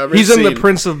gout you've ever He's seen. in The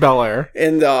Prince of Bel-Air.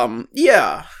 And,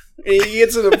 yeah. He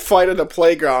gets in a fight at the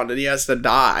playground and he has to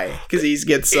die because he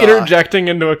gets interjecting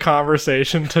into a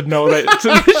conversation to know that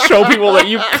to show people that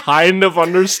you kind of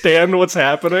understand what's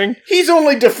happening. He's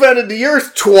only defended the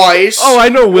Earth twice. Oh, I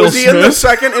know Will Smith. Was he in the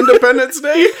second Independence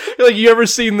Day? Like, you ever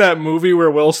seen that movie where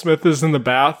Will Smith is in the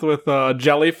bath with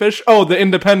jellyfish? Oh, the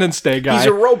Independence Day guy. He's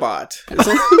a robot.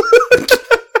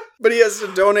 But he has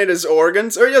to donate his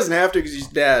organs, or he doesn't have to because he's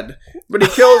dead. But he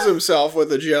kills himself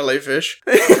with a jellyfish.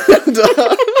 And,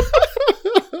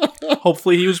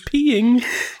 hopefully he was peeing.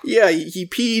 Yeah, he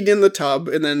peed in the tub,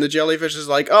 and then the jellyfish is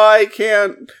like, I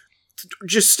can't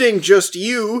just sting just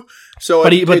you. So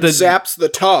it zaps the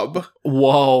tub.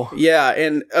 Whoa. Yeah,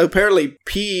 and apparently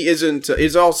pee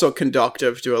is also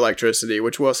conductive to electricity,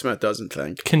 which Will Smith doesn't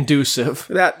think. Conducive.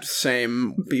 That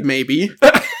same, maybe.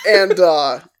 And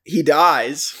he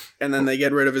dies, and then they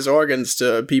get rid of his organs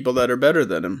to people that are better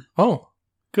than him. Oh,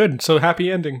 good. So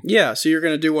happy ending. Yeah, so you're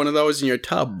going to do one of those in your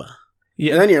tub.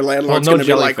 Yeah. And then your landlord's no going to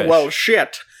be like, jellyfish. well,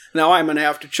 shit. Now I'm going to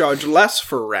have to charge less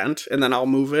for rent, and then I'll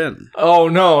move in. Oh,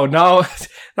 no. Now I'm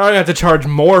going to have to charge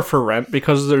more for rent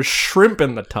because there's shrimp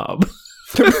in the tub.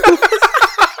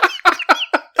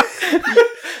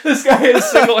 This guy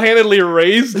has single-handedly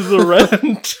raised the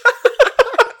rent.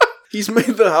 He's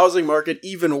made the housing market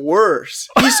even worse.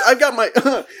 I've got my...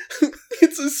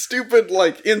 it's a stupid,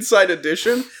 inside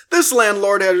edition. This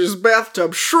landlord had his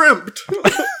bathtub shrimped.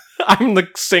 I'm the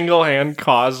single-hand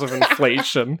cause of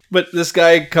inflation. But this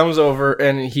guy comes over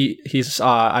and he's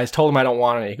I told him I don't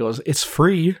want it. He goes, it's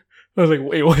free. I was like,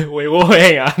 wait,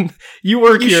 hang on. You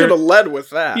work here. You should have led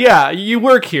with that. Yeah, you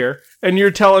work here, and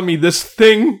you're telling me this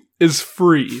thing is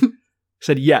free. I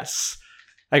said, yes.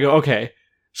 I go, okay.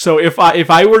 So if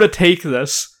I were to take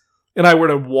this, and I were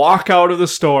to walk out of the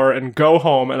store and go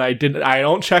home, and I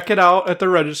don't check it out at the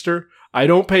register, I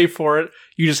don't pay for it,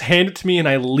 you just hand it to me and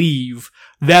I leave,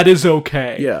 that is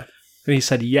okay. Yeah. And he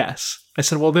said, yes. I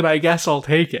said, well, then I guess I'll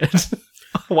take it.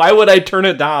 Why would I turn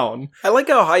it down? I like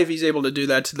how Hy-Vee's able to do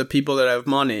that to the people that have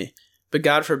money, but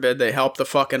God forbid they help the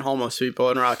fucking homeless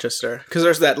people in Rochester. Because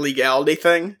there's that legality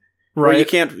thing. Right.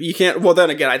 Where you can't, well then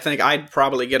again, I think I'd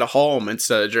probably get a home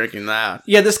instead of drinking that.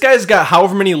 Yeah, this guy's got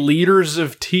however many liters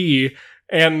of tea,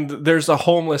 and there's a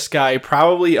homeless guy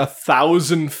probably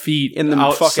 1,000 feet in the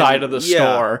outside of the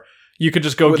store. You could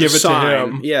just go give it to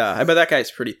him. Yeah, I bet that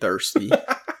guy's pretty thirsty.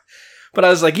 But I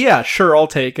was like, yeah, sure, I'll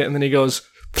take it. And then he goes,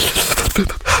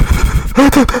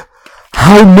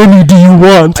 how many do you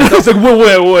want? I was like,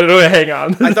 wait, hang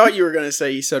on. I thought you were going to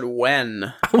say, he said,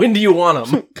 when? When do you want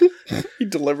them? He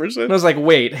delivers it. And I was like,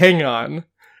 wait, hang on.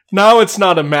 Now it's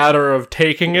not a matter of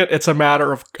taking it, it's a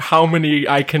matter of how many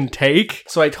I can take.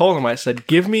 So I told him, I said,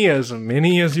 give me as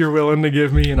many as you're willing to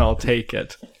give me and I'll take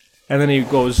it. And then he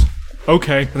goes,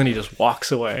 okay. And then he just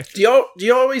walks away. Do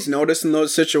you always notice in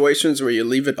those situations where you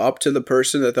leave it up to the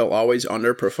person that they'll always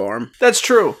underperform? That's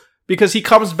true. Because he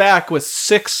comes back with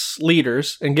 6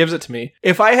 liters and gives it to me.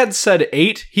 If I had said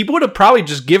 8, he would have probably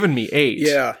just given me 8.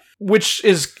 Yeah. Which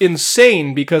is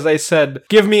insane because I said,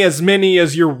 give me as many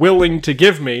as you're willing to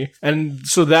give me. And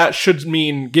so that should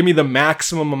mean give me the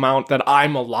maximum amount that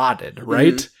I'm allotted,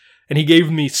 right? Mm-hmm. And he gave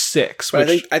me 6. But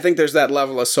I think there's that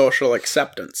level of social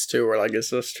acceptance too, where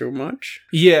is this too much?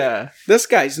 Yeah. This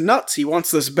guy's nuts. He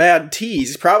wants this bad tea.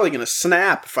 He's probably going to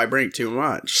snap if I bring too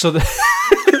much. So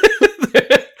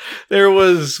there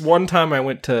was one time I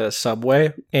went to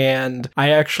Subway, and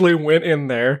I actually went in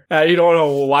there. I don't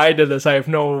know why I did this. I have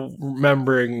no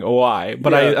remembering why.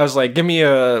 But yeah. I was like, give me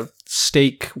a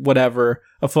steak, whatever,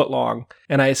 a foot long.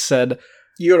 And I said...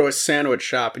 You go to a sandwich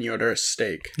shop and you order a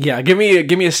steak. Yeah, give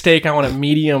me a steak. I want a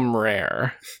medium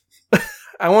rare.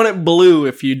 I want it blue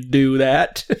if you do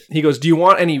that. He goes, do you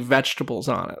want any vegetables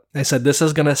on it? I said, this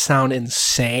is going to sound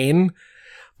insane,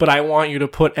 but I want you to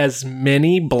put as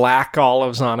many black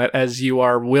olives on it as you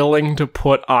are willing to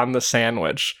put on the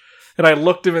sandwich. And I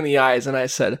looked him in the eyes and I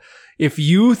said, if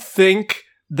you think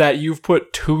that you've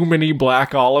put too many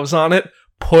black olives on it,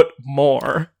 put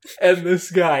more. And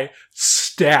this guy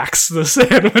stacks the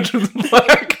sandwich with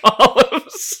black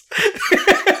olives.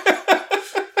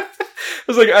 I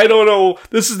was like, I don't know.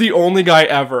 This is the only guy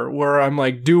ever where I'm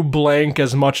like, do blank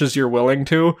as much as you're willing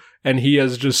to. And he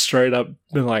has just straight up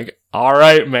been like, all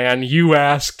right, man, you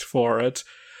asked for it.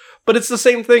 But it's the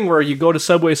same thing where you go to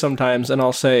Subway sometimes and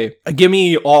I'll say, give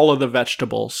me all of the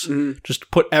vegetables.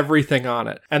 Just put everything on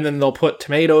it. And then they'll put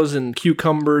tomatoes and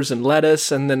cucumbers and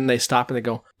lettuce. And then they stop and they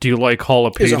go, do you like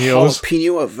jalapenos? Is a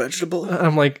jalapeno a vegetable?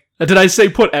 I'm like, did I say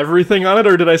put everything on it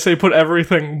or did I say put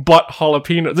everything but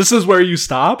jalapeno? This is where you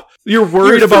stop? You're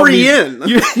worried about me.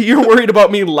 You're worried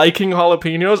about me liking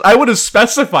jalapenos? I would have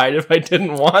specified if I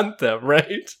didn't want them,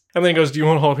 right? And then he goes, do you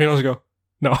want jalapenos? I go,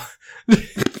 no.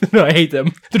 No, I hate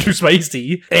them. They're too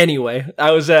spicy. Anyway,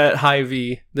 I was at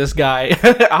Hy-Vee. This guy,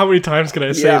 how many times can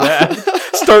I say that?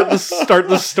 Start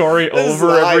the story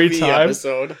over every time.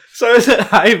 Episode. So I was at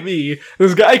Hy-Vee.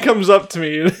 This guy comes up to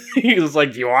me and he was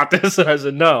like, do you want this? And I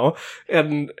said, no.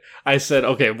 And I said,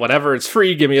 okay, whatever, it's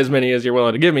free. Give me as many as you're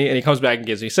willing to give me. And he comes back and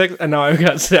gives me 6. And now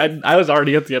I was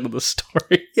already at the end of the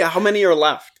story. Yeah, how many are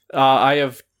left? I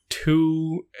have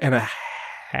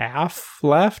 2.5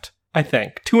 left, I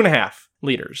think. 2.5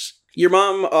 liters. Your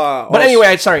mom, but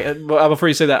anyway, sorry, before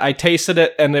you say that, I tasted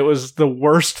it, and it was the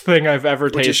worst thing I've ever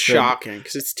tasted. Which is shocking,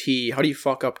 because it's tea. How do you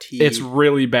fuck up tea? It's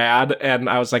really bad, and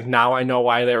I was like, now I know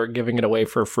why they were giving it away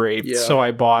for free. Yeah. So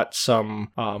I bought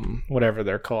some, whatever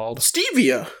they're called.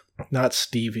 Stevia! Not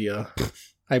stevia.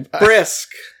 Brisk!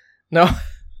 No,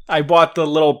 I bought the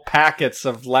little packets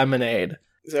of lemonade.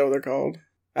 Is that what they're called?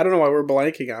 I don't know why we're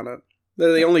blanking on it.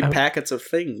 They're the only packets of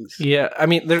things. Yeah, I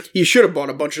mean, you should have bought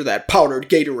a bunch of that powdered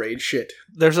Gatorade shit.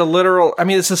 There's a literal... I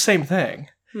mean, it's the same thing.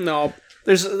 No.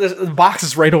 There's the box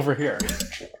is right over here.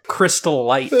 Crystal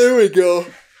Light. There we go.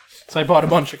 So I bought a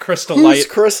bunch of Crystal Who's Light.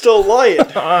 Crystal Light?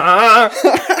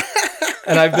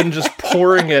 And I've been just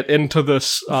pouring it into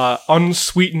this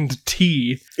unsweetened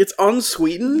tea. It's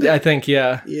unsweetened? I think,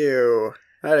 yeah. Ew.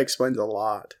 That explains a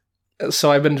lot.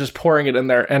 So I've been just pouring it in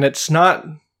there, and it's not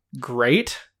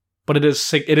great, but it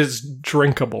is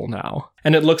drinkable now.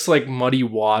 And it looks like muddy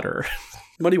water.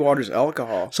 Muddy water's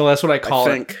alcohol. So that's what I call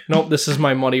it. Nope, this is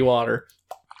my muddy water.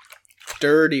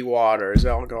 Dirty water is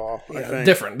alcohol, I think.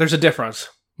 Different. There's a difference.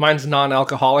 Mine's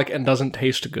non-alcoholic and doesn't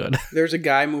taste good. There's a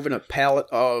guy moving a pallet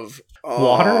of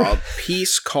water,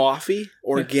 Peace Coffee,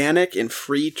 organic and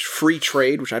free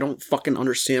trade, which I don't fucking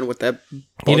understand what that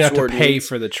buzzword you have to pay means.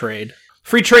 For the trade.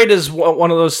 Free trade is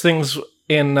one of those things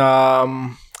in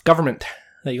government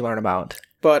that you learn about.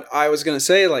 But I was going to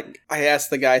say, like, I asked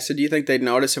the guy, I said, do you think they'd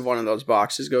notice if one of those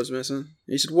boxes goes missing?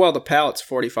 He said, well, the pallet's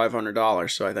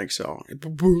 $4,500, so I think so.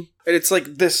 And it's like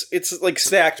this, it's like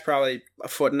stacked probably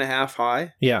 1.5 feet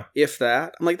high. Yeah. If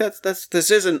that. I'm like,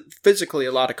 this isn't physically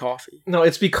a lot of coffee. No,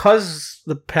 it's because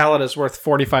the pallet is worth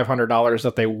 $4,500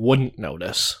 that they wouldn't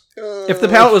notice. If the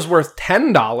pallet was worth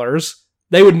 $10,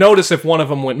 they would notice if one of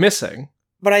them went missing.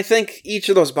 But I think each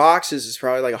of those boxes is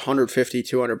probably like $150,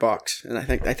 $200, and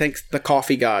I think the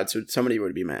coffee gods somebody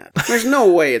would be mad. There's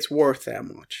no way it's worth that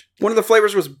much. One of the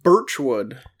flavors was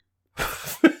birchwood.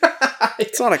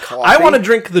 It's not a coffee. I want to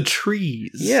drink the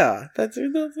trees. Yeah, that's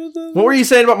What were you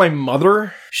saying about my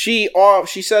mother? She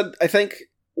said I think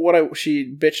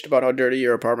she bitched about how dirty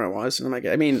your apartment was, and I'm like,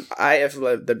 I mean, I have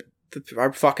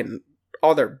our fucking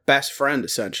other best friend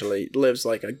essentially lives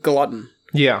like a glutton.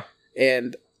 Yeah,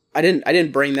 and I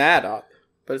didn't bring that up,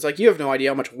 but it's like, you have no idea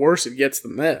how much worse it gets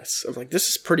than this. I was like, this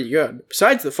is pretty good.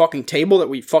 Besides the fucking table that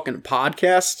we fucking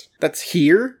podcast that's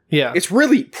here, yeah, it's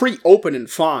really pretty open and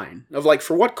fine. Of like,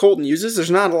 for what Colton uses, there's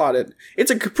not a lot of...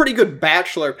 It's a pretty good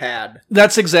bachelor pad.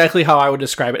 That's exactly how I would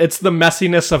describe it. It's the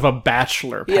messiness of a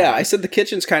bachelor pad. Yeah, I said the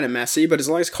kitchen's kind of messy, but as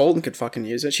long as Colton could fucking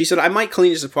use it. She said, I might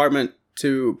clean his apartment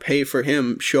to pay for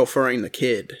him chauffeuring the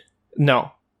kid.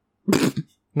 No.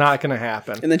 Not gonna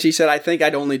happen. And then she said, I think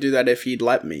I'd only do that if he'd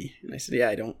let me. And I said,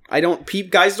 yeah,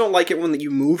 guys don't like it when you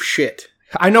move shit.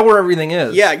 I know where everything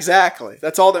is. Yeah, exactly.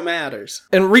 That's all that matters.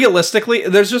 And realistically,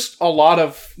 there's just a lot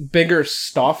of bigger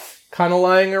stuff kind of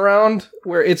lying around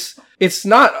where it's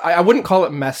not, I wouldn't call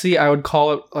it messy. I would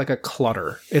call it like a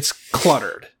clutter. It's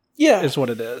cluttered. Yeah. Is what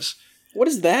it is. What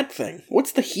is that thing?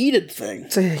 What's the heated thing?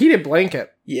 It's a heated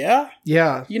blanket. Yeah?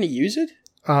 Yeah. You gonna use it?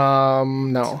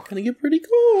 No. It's gonna get pretty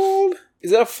cold. Is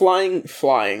that a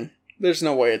flying? There's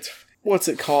no way it's... What's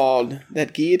it called?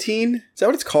 That guillotine? Is that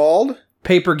what it's called?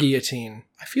 Paper guillotine.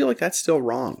 I feel like that's still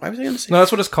wrong. Why was I gonna say... No,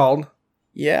 that's what it's called.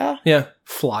 Yeah? Yeah,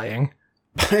 flying.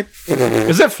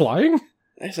 Is it flying?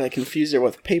 I confused it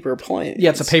with paper planes.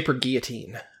 Yeah, it's a paper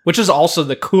guillotine, which is also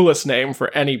the coolest name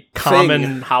for any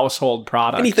common household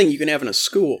product. Anything you can have in a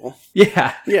school.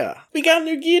 Yeah. Yeah. We got a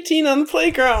new guillotine on the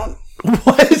playground.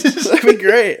 What? That'd be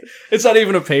great. It's not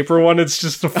even a paper one, it's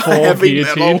just a full Heavy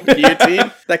guillotine. metal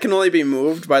guillotine that can only be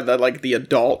moved by the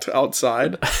adult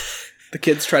outside. The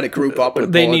kids try to group up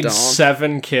and They pull need it down.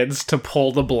 7 kids to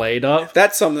pull the blade up.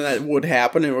 That's something that would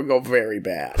happen and it would go very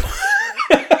bad.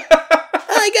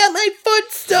 I got my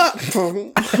foot stuck.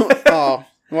 Oh,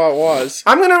 well, it was.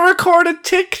 I'm gonna record a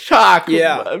TikTok.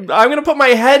 Yeah. I'm gonna put my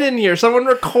head in here. Someone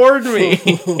record me.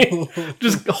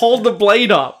 Just hold the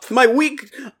blade up. My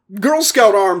weak Girl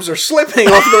Scout arms are slipping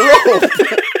off the rope.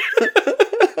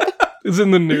 It's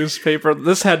in the newspaper.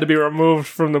 This had to be removed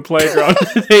from the playground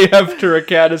today after a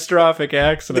catastrophic The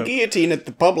accident. guillotine at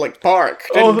the public park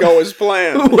didn't go as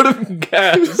planned. Who would have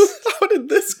guessed? How did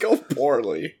this go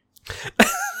poorly?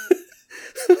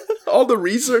 All the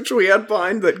research we had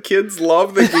behind that kids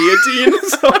love the guillotine.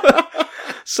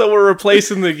 So we're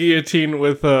replacing the guillotine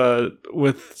with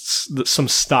some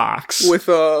stocks. With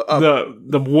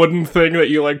the wooden thing that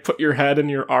you like put your head and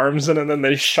your arms in, and then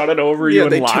they shut it over you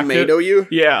and they lock tomato it. you.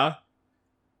 Yeah,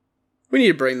 We need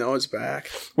to bring those back.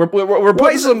 we're Why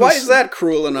putting is, some. why is that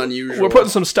cruel and unusual? We're putting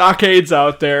some stockades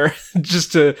out there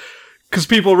just to. Because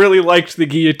people really liked the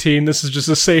guillotine. This is just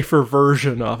a safer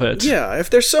version of it. Yeah, if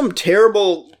there's some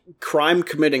terrible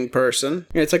crime-committing person,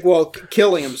 and it's like, well,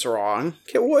 killing him's wrong.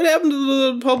 Okay, what happened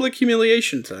to the public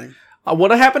humiliation thing? What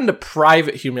happened to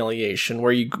private humiliation,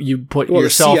 where you put Well,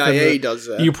 yourself the CIA in the, does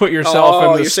that. you put yourself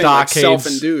in the you're saying like stockades.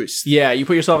 self-induced. Yeah, you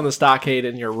put yourself in the stockade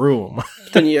in your room,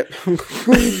 Then you...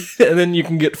 and then you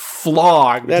can get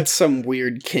flogged. That's some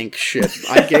weird kink shit.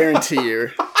 I guarantee you.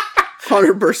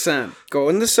 100%. Go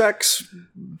in the sex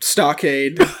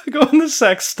stockade. Go in the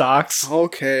sex stocks.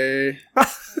 Okay.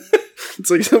 It's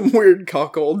like some weird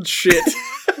cuckold shit.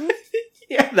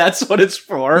 Yeah, that's what it's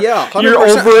for. Yeah, 100%, you're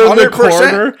over in the 100%.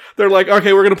 corner. They're like,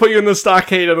 okay, we're gonna put you in the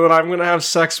stockade, and then I'm gonna have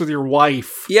sex with your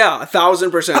wife. Yeah,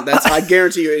 1,000%. That's, I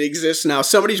guarantee you it exists now.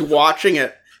 Somebody's watching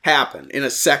it happen in a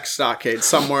sex stockade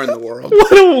somewhere in the world.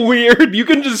 What a weird! You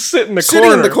can just sit in the Sitting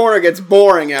corner. in the corner gets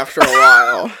boring after a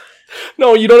while.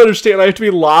 No, you don't understand. I have to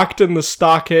be locked in the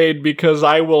stockade because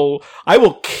I will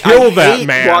kill that hate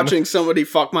man. watching somebody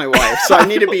fuck my wife, so I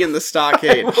need to be in the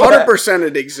stockade. 100%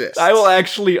 it exists. I will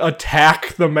actually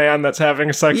attack the man that's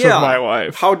having sex with my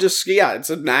wife. It's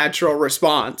a natural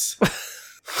response.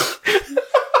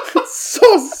 It's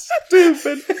so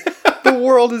stupid. The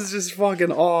world is just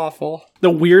fucking awful. The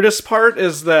weirdest part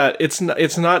is that it's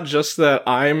not just that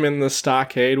I'm in the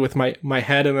stockade with my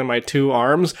head and then my 2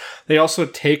 arms. They also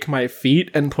take my feet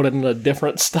and put it in a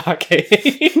different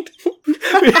stockade.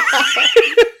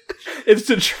 It's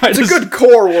to try It's to a good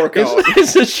core workout.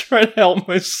 It's to try to help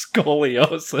my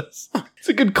scoliosis. It's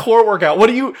a good core workout. What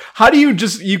do you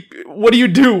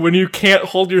do when you can't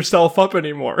hold yourself up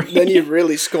anymore? Then you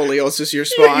really scoliosis your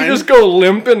spine. You just go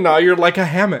limp and now you're like a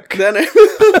hammock. Then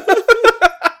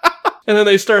And then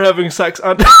they start having sex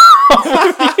on top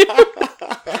of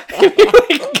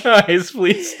you. Guys,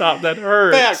 please stop. That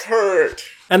hurts. back hurt.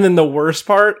 And then the worst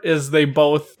part is they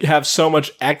both have so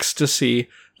much ecstasy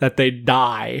that they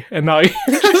die. And now you're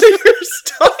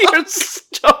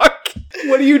stuck.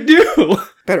 What do you do?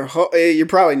 You're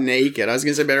probably naked. I was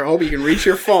gonna say better hope you can reach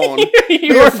your phone. You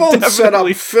Your are phone's set up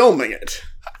definitely- filming it.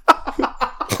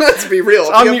 Let's be real.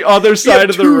 on the other side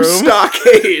of the room.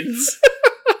 Stockades.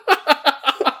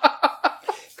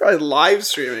 Probably live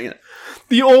streaming it.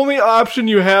 The only option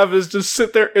you have is to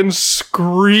sit there and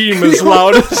scream as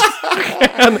loud as you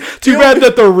can. Too bad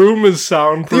that the room is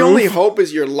soundproof. The only hope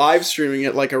is you're live streaming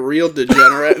it like a real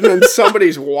degenerate, and then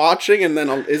somebody's watching, and then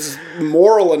is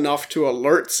moral enough to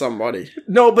alert somebody.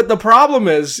 No, but the problem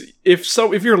is if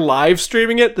you're live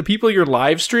streaming it, the people you're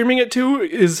live streaming it to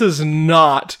is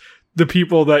not the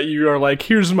people that you are like,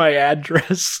 here's my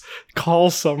address, call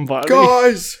somebody.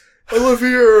 Guys, I live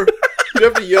here. You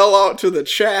have to yell out to the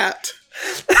chat.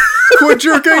 Quit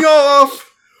jerking off.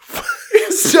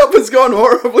 Stuff has gone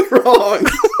horribly wrong.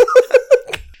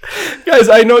 Guys,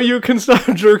 I know you can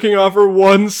stop jerking off for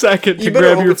 1 second to You better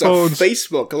grab hope your it's phones. a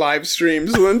Facebook live stream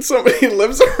so when somebody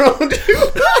lives around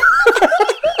you.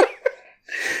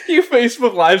 You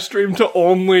Facebook live stream to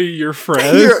only your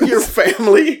friends. your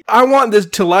family. I want this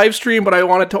to live stream, but I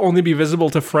want it to only be visible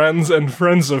to friends and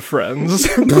friends of friends.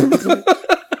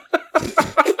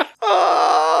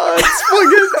 It's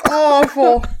fucking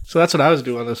awful. So that's what I was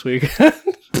doing this week.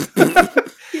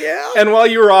 Yeah. And while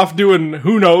you were off doing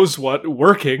who knows what,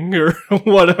 working or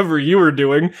whatever you were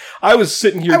doing, I was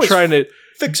sitting here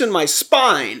fixing my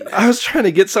spine. I was trying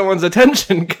to get someone's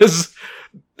attention because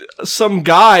some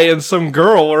guy and some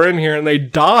girl were in here and they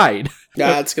died.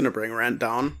 Yeah, that's going to bring rent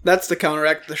down. That's to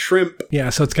counteract the shrimp. Yeah,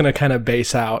 so it's going to kind of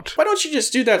base out. Why don't you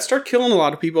just do that? Start killing a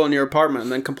lot of people in your apartment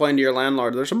and then complain to your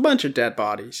landlord. There's a bunch of dead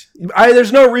bodies.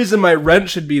 There's no reason my rent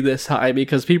should be this high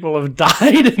because people have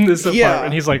died in this apartment. Yeah.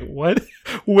 He's like, what?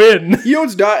 When? You know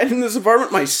what's died in this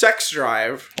apartment? My sex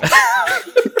drive.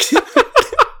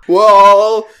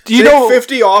 Well, do you know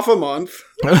 50 off a month?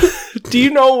 Do you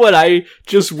know what I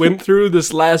just went through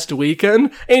this last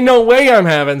weekend? Ain't no way I'm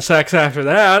having sex after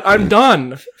that. I'm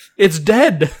done. It's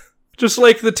dead. Just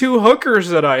like the 2 hookers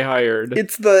that I hired.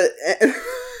 It's the...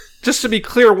 Just to be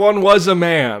clear, one was a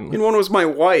man. And one was my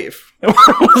wife. And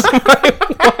one was my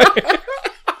wife.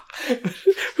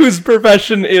 Whose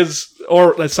profession is,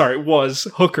 was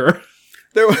hooker.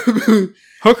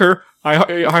 Hooker.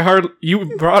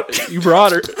 You brought her.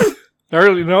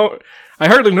 I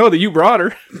hardly know that you brought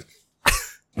her.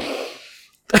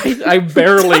 I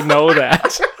barely know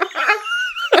that.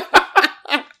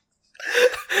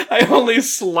 I only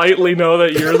slightly know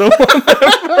that you're the one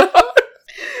that brought her.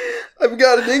 I've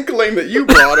got an inkling that you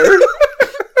brought her.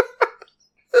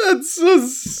 That's so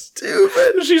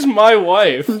stupid. She's my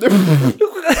wife. And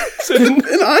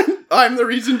I'm the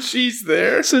reason she's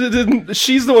there.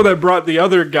 She's the one that brought the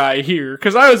other guy here,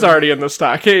 because I was already in the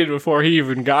stockade before he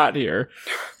even got here.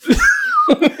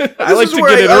 I like to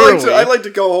get it early. I like to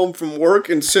go home from work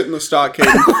and sit in the stockade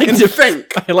and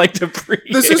think. I like to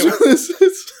pregame. This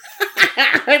is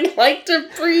I like to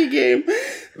pregame.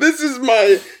 This is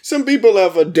my... Some people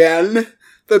have a den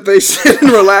that they sit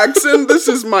and relax in. This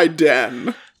is my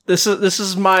den. This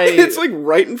is my... It's like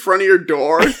right in front of your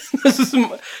door.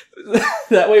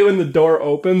 That way when the door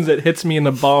opens, it hits me in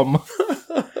the bum.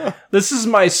 This is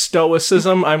my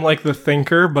stoicism. I'm like the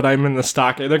thinker, but I'm in the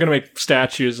stockade. They're going to make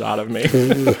statues out of me.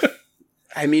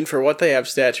 I mean, for what they have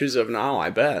statues of now, I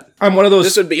bet. I'm one of those...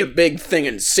 This would be a big thing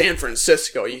in San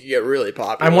Francisco. You could get really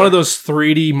popular. I'm one of those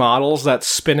 3D models that's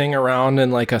spinning around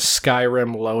in like a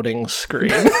Skyrim loading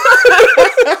screen.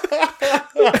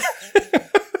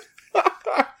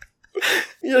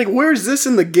 You're like, where's this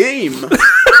in the game?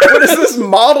 What is this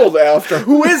modeled after?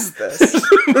 Who is this?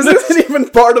 This isn't even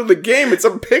part of the game. It's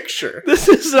a picture. This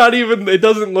is not even... It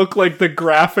doesn't look like the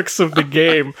graphics of the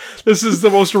game. This is the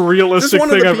most realistic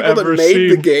thing I've ever seen.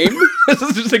 Made the game? This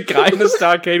is just a guy in a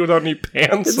stockade without any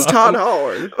pants It's on. Todd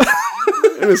Howard.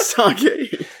 In a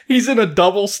stockade. He's in a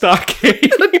double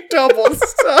stockade. Double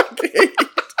stockade.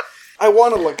 I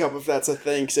want to look up if that's a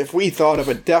thing, because if we thought of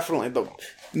it, definitely the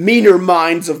meaner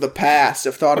minds of the past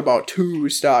have thought about 2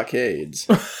 stockades.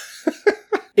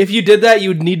 If you did that,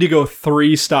 you'd need to go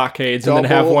 3 stockades and then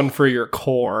have Double. one for your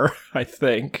core, I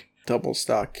think. Double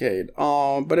stockade.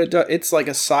 Oh, but it's like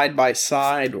a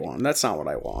side-by-side one. That's not what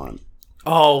I want.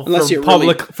 Oh, Unless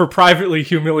for privately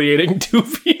humiliating 2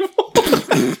 people.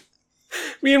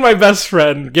 Me and my best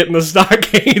friend get in the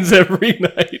stockades every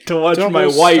night to watch my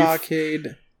wife.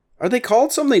 Stockade. Are they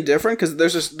called something different? Because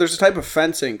there's a type of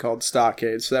fencing called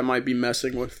stockade, so that might be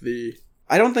messing with the...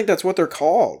 I don't think that's what they're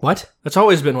called. What? That's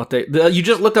always been what you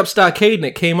just looked up stockade and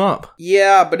it came up.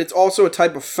 Yeah, but it's also a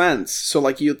type of fence. So,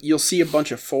 like, you'll see a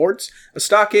bunch of forts. A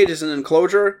stockade is an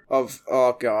enclosure of,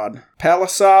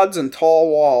 palisades and tall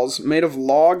walls made of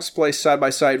logs placed side by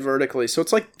side vertically. So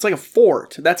it's like a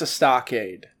fort. That's a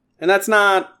stockade. And that's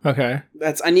not... Okay.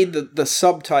 I need the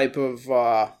subtype of,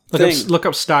 thing. Look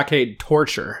up stockade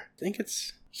torture. I think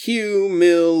it's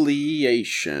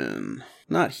humiliation.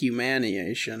 Not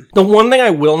humaniation. The one thing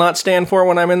I will not stand for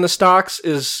when I'm in the stocks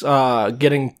is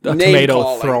getting a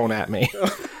tomato thrown at me.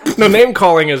 No, name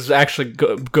calling is actually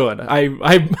good.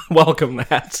 I welcome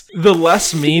that. The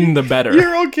less mean, the better.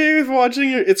 You're okay with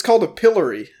watching it? It's called a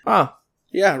pillory. Ah.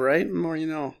 Yeah, right? The more you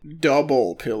know.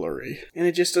 Double pillory. And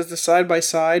it just does the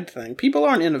side-by-side thing. People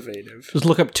aren't innovative. Just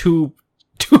look up two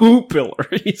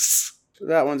pillories.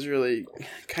 That one's really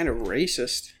kind of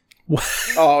racist.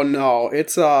 Oh no,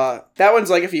 it's that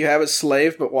one's like if you have a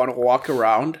slave but want to walk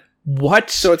around. What?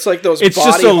 So it's like those It's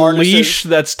body just a harnesses. leash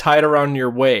that's tied around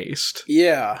your waist.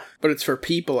 Yeah, but it's for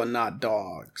people and not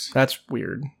dogs. That's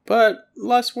weird. But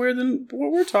less weird than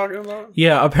what we're talking about.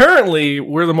 Yeah, apparently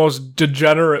we're the most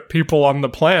degenerate people on the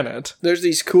planet. There's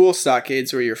these cool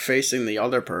stockades where you're facing the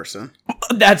other person.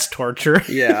 That's torture.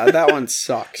 Yeah, that one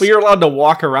sucks. But you're allowed to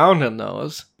walk around in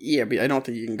those. Yeah, but I don't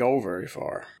think you can go very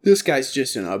far. This guy's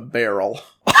just in a barrel.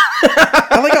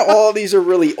 I like how all of these are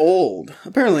really old.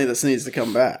 Apparently this needs to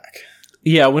come back.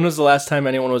 Yeah, when was the last time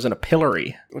anyone was in a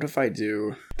pillory? What if I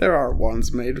do? There are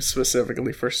ones made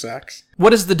specifically for sex.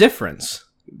 What is the difference?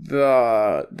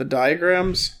 The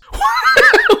diagrams?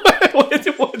 what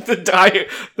the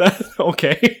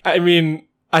okay. I mean,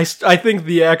 I think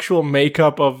the actual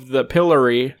makeup of the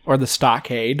pillory, or the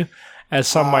stockade, as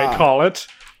some might call it,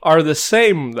 are the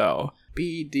same, though.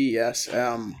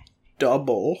 BDSM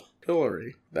double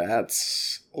pillory.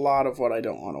 That's a lot of what I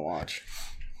don't want to watch.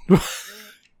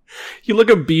 You look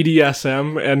at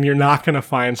BDSM and you're not going to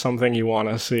find something you want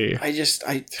to see. This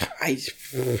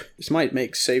might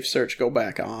make Safe Search go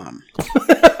back on.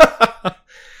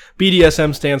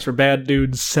 BDSM stands for Bad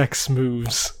Dudes Sex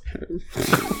Moves.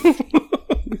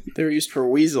 They're used for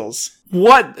weasels.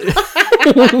 What?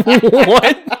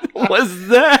 What was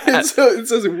that? It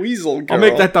says weasel girl. I'll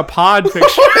make that the pod picture.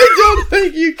 I don't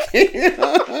think you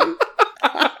can.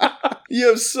 You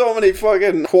have so many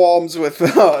fucking qualms with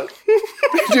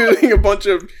doing a bunch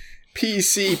of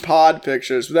PC pod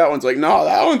pictures. But that one's like, no,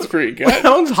 that one's pretty good. That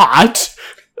one's hot.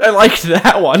 I liked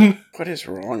that one. What is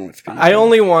wrong with people? I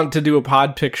only want to do a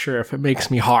pod picture if it makes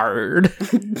me hard.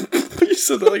 You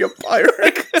said that like a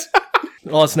pirate.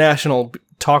 Well, it's National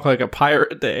Talk Like a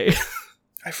Pirate Day.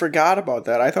 I forgot about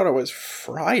that. I thought it was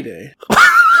Friday.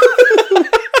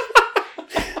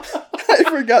 I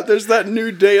forgot there's that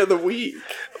new day of the week.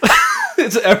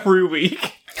 It's every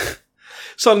week.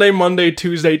 Sunday, Monday,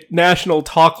 Tuesday, National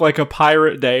Talk Like a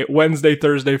Pirate Day. Wednesday,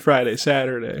 Thursday, Friday,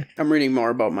 Saturday. I'm reading more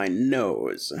about my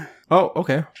nose. Oh,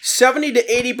 okay. 70 to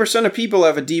 80% of people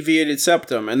have a deviated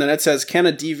septum. And then it says, can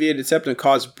a deviated septum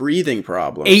cause breathing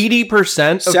problems?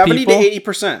 80% of 70 people? to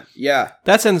 80%. Yeah.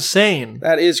 That's insane.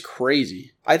 That is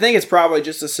crazy. I think it's probably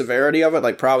just the severity of it.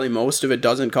 Like, probably most of it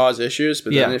doesn't cause issues.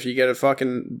 But then if you get a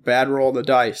fucking bad roll of the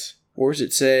dice. Or does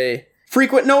it say,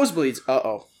 frequent nosebleeds?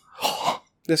 Uh-oh.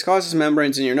 This causes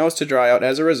membranes in your nose to dry out.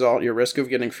 As a result, your risk of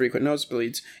getting frequent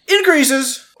nosebleeds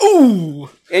increases.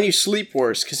 Ooh! And you sleep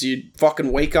worse because you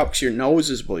fucking wake up because your nose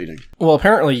is bleeding. Well,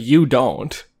 apparently you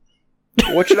don't.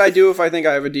 What should I do if I think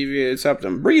I have a deviated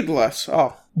septum? Breathe less.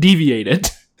 Oh.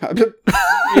 Deviated.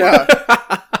 Yeah.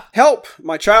 Help!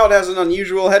 My child has an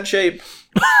unusual head shape.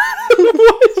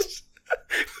 What?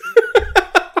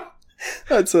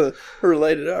 That's a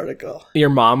related article. Your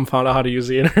mom found out how to use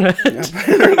the internet?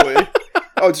 Apparently.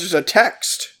 Oh, it's just a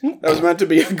text. That was meant to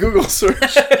be a Google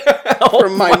search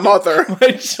from my mother.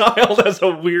 My child has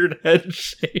a weird head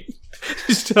shape.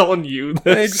 She's telling you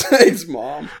this. Thanks,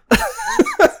 Mom.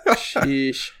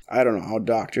 Sheesh. I don't know how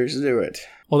doctors do it.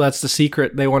 Well, that's the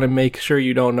secret. They want to make sure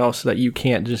you don't know so that you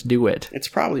can't just do it. It's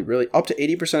probably really... Up to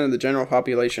 80% of the general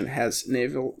population has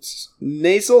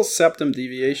nasal septum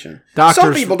deviation.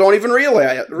 Some people don't even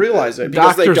realize it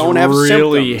because they don't have symptoms. Doctors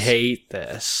really hate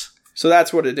this. So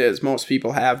that's what it is. Most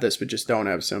people have this, but just don't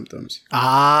have symptoms.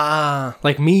 Ah,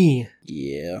 like me.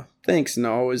 Yeah. Thanks,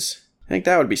 nose. I think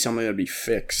that would be something that would be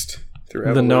fixed through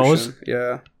evolution. The nose?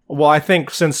 Yeah. Well, I think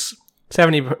since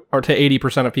 70 or to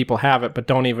 80% of people have it, but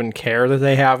don't even care that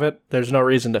they have it, there's no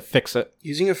reason to fix it.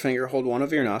 Using a finger, hold one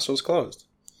of your nostrils closed.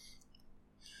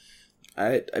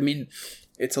 I mean,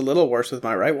 it's a little worse with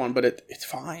my right one, but it's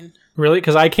fine. Really?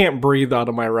 Because I can't breathe out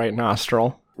of my right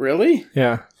nostril. Really?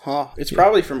 Yeah. Huh. It's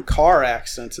probably from car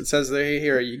accidents. It says there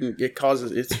here it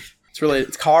causes it's related.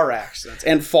 It's car accidents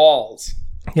and falls.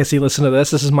 Yeah, see, listen to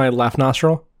this. This is my left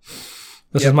nostril.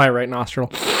 This is my right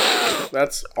nostril.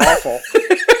 That's awful.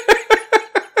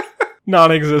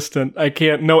 Non-existent. I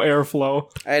can't. No airflow.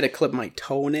 I had to clip my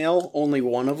toenail, only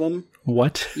one of them.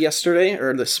 What? Yesterday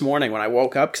or this morning when I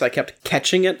woke up because I kept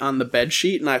catching it on the bed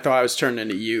sheet and I thought I was turned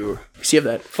into you. See, you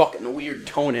have that fucking weird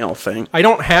toenail thing. I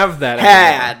don't have that.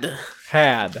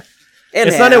 Had.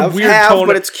 It's not a weird toenail,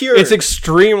 but it's cured. It's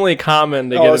extremely common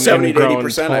to get an ingrown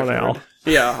toenail.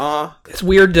 Yeah, It's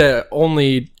weird to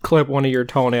only clip one of your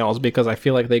toenails because I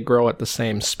feel like they grow at the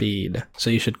same speed. So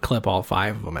you should clip all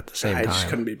 5 of them at the same time. I just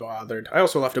couldn't be bothered. I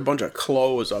also left a bunch of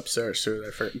clothes upstairs too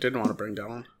that I didn't want to bring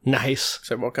down. Nice.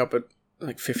 So I woke up at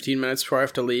like 15 minutes before I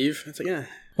have to leave. It's like, yeah.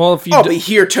 Well, if you I'll be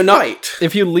here tonight.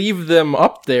 If you leave them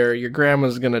up there, your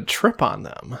grandma's gonna trip on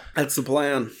them. That's the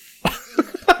plan.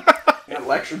 I got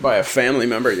lectured by a family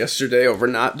member yesterday over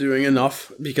not doing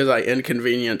enough because I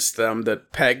inconvenienced them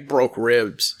that Peg broke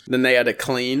ribs. Then they had to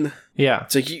clean. Yeah.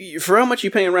 It's like, for how much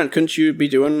you paying rent, couldn't you be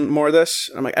doing more of this?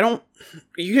 I'm like,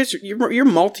 you guys, you're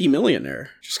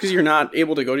multi-millionaire. Just because you're not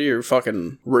able to go to your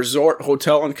fucking resort,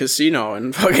 hotel, and casino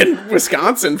in fucking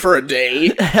Wisconsin for a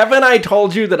day. Haven't I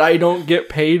told you that I don't get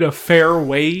paid a fair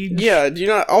wage? Yeah,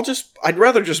 I'd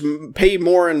rather just pay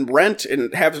more in rent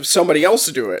and have somebody else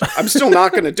do it. I'm still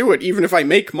not going to do it, even if I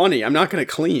make money. I'm not going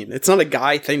to clean. It's not a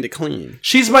guy thing to clean.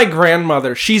 She's my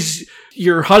grandmother. She's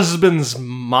Your husband's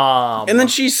mom. And then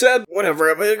she said,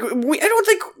 whatever, I don't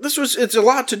think it's a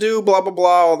lot to do, blah, blah, blah,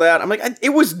 all that. I'm like, it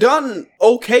was done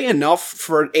okay enough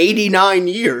for 89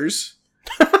 years.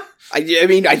 I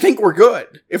mean, I think we're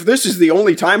good. If this is the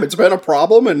only time it's been a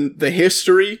problem in the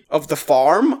history of the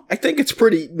farm, I think it's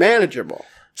pretty manageable.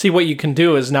 See, what you can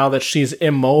do is now that she's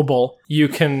immobile, you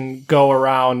can go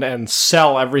around and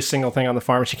sell every single thing on the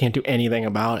farm. She can't do anything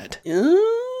about it.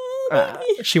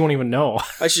 She won't even know.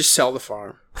 I should sell the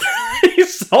farm.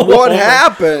 What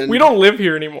happened? We don't live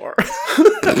here anymore.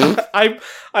 I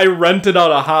rented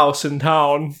out a house in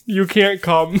town. You can't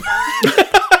come.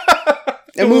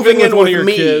 And moving in with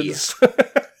me. Kids.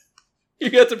 You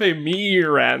get to pay me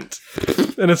rent.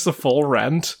 And it's the full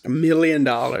rent. $1 million.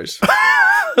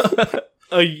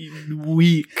 A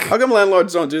week. How come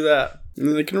landlords don't do that? And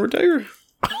then they can retire.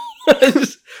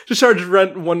 just charge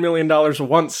rent $1 million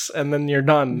once, and then you're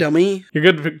done. Dummy.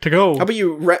 You're good to go. How about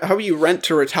you rent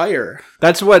to retire?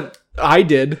 That's what I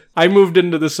did. I moved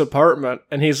into this apartment,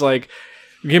 and he's like,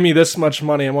 give me this much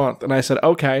money a month. And I said,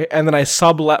 okay. And then I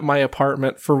sublet my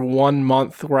apartment for 1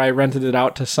 month where I rented it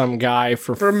out to some guy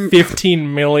for $15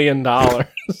 million. And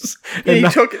he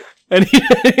took it. And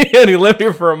he lived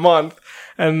here for a month.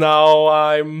 And now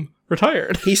I'm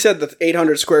retired. He said that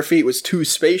 800 square feet was too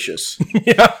spacious.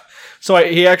 Yeah. So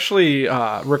he actually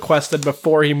requested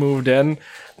before he moved in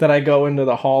that I go into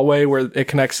the hallway where it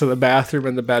connects to the bathroom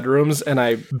and the bedrooms, and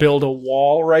I build a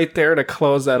wall right there to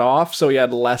close that off so he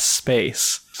had less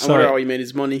space. I wonder how he made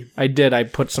his money. I did. I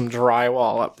put some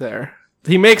drywall up there.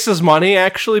 He makes his money,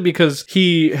 actually, because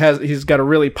he's got a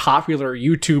really popular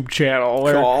YouTube channel.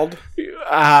 Called?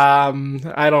 I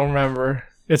don't remember.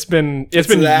 It's been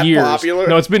years. Popular?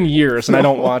 No, it's been years, and I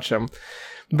don't watch him.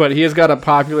 But he has got a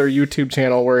popular YouTube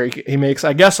channel where he makes,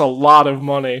 I guess, a lot of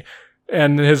money.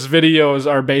 And his videos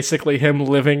are basically him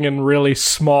living in really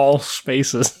small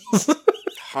spaces.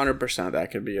 100%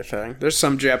 that could be a thing. There's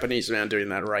some Japanese man doing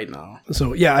that right now.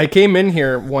 So, yeah, I came in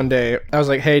here one day. I was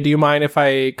like, hey, do you mind if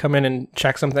I come in and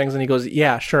check some things? And he goes,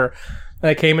 yeah, sure. And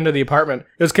I came into the apartment.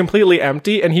 It was completely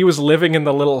empty, and he was living in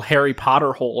the little Harry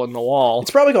Potter hole in the wall.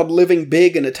 It's probably called Living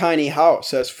Big in a Tiny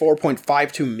House. It has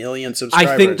 4.52 million subscribers.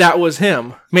 I think that was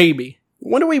him. Maybe.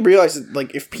 When do we realize that,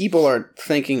 like, if people are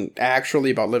thinking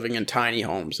actually about living in tiny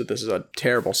homes, that this is a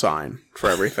terrible sign for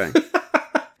everything?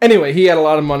 Anyway, he had a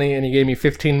lot of money, and he gave me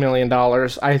 $15 million.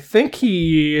 I think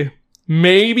he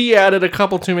maybe added a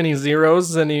couple too many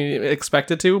zeros than he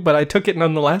expected to, but I took it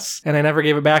nonetheless, and I never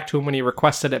gave it back to him when he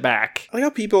requested it back. I like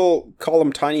how people call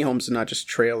them tiny homes and not just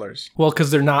trailers. Well, because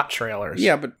they're not trailers.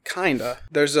 Yeah, but kinda.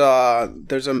 There's a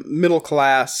middle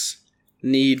class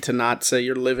need to not say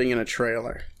you're living in a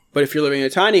trailer. But if you're living in a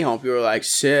tiny home, people are like,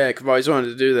 sick, I've always wanted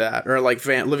to do that. Or like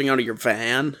living out of your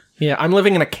van. Yeah, I'm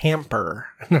living in a camper.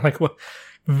 And they're like, well,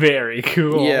 very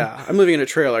cool. Yeah, I'm living in a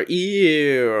trailer.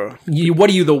 Ew. What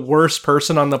are you, the worst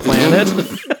person on the planet?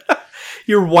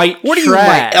 You're white What trash. are you,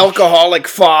 my alcoholic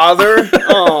father?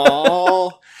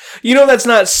 Aww. You know that's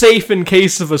not safe in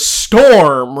case of a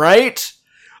storm, right?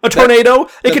 A tornado?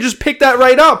 They could just pick that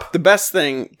right up. The best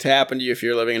thing to happen to you if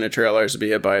you're living in a trailer is to be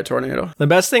hit by a tornado. The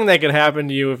best thing that could happen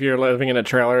to you if you're living in a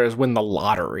trailer is win the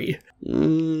lottery.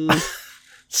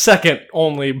 Second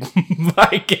only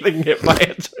by getting hit by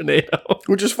a tornado.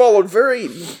 Which is followed very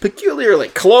peculiarly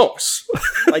close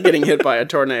by getting hit by a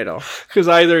tornado. Because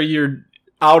either you're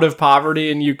out of poverty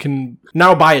and you can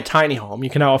now buy a tiny home. You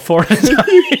can now afford a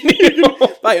tiny home.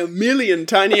 Buy 1 million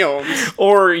tiny homes.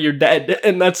 Or you're dead,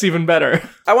 and that's even better.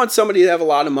 I want somebody to have a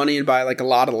lot of money and buy like a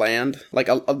lot of land. Like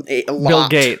a lot Bill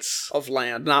Gates. of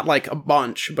land. Not like a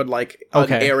bunch, but like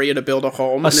an area to build a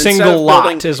home. A single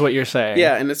lot is what you're saying.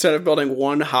 Yeah, and instead of building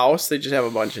one house, they just have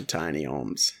a bunch of tiny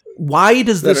homes. Why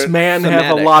does this man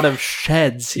have a lot of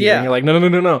sheds here? Yeah. And you're like,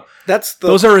 no.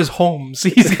 Those are his homes.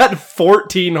 He's got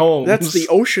 14 homes. That's the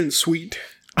ocean suite.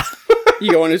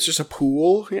 You go and it's just a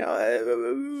pool. Yeah,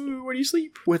 where do you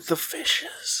sleep? With the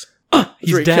fishes.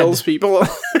 He's where he dead. kills people.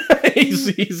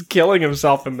 he's killing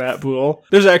himself in that pool.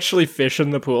 There's actually fish in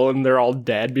the pool, and they're all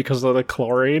dead because of the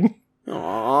chlorine.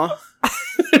 Aww.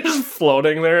 They're just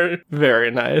floating there. Very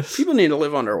nice. People need to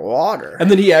live underwater. And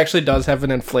then he actually does have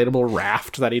an inflatable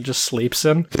raft that he just sleeps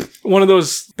in. One of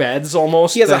those beds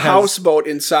almost. He has a houseboat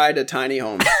inside a tiny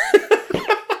home.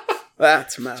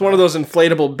 That's mad. It's one of those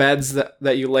inflatable beds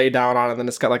that you lay down on, and then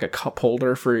it's got like a cup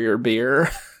holder for your beer.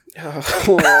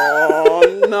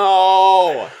 Oh,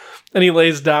 no. And he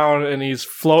lays down and he's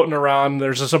floating around.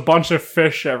 There's just a bunch of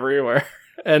fish everywhere.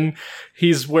 And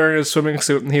he's wearing a swimming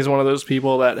suit, and he's one of those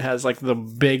people that has like the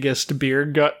biggest beer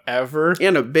gut ever.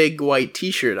 And a big white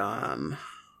t-shirt on.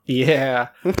 Yeah.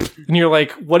 And you're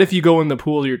like, what if you go in the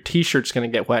pool, your t-shirt's going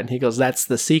to get wet? And he goes, that's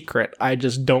the secret. I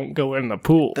just don't go in the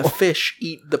pool. The fish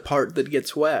eat the part that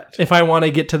gets wet. If I want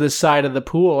to get to the side of the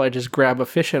pool, I just grab a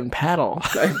fish and paddle.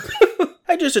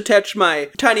 I just attach my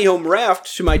tiny home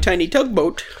raft to my tiny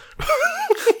tugboat.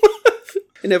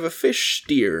 And have a fish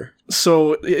steer.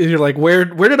 So you're like, where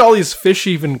did all these fish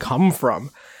even come from?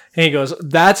 And he goes,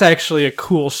 that's actually a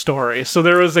cool story. So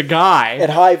there was a guy At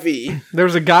Hy-Vee. There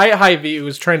was a guy at Hy-Vee who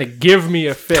was trying to give me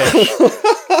a fish.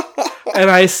 And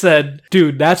I said,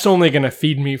 dude, that's only going to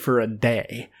feed me for a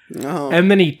day. Oh. And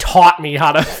then he taught me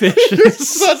how to fish.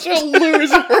 Such a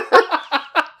loser.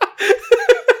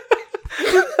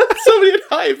 Somebody at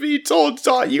Hy-Vee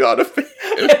taught you how to fish.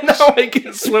 And now I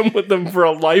can swim with them for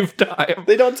a lifetime.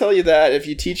 They don't tell you that if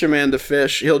you teach a man to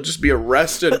fish, he'll just be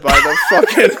arrested by the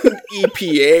fucking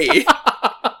EPA.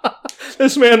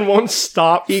 This man won't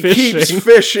stop He fishing. keeps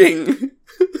fishing.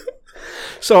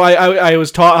 So I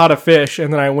was taught how to fish,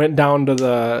 and then I went down to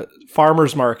the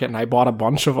farmer's market, and I bought a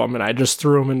bunch of them, and I just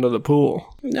threw them into the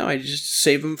pool. No, I just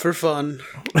save them for fun.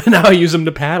 And now I use them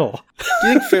to paddle. Do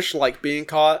you think fish like being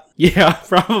caught? Yeah,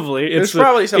 probably. There's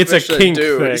probably some it's fish a that kink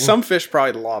do. thing. Some fish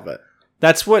probably love it.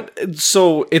 That's what.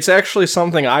 So it's actually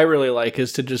something I really like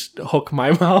is to just hook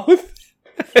my mouth.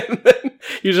 And then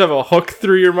you just have a hook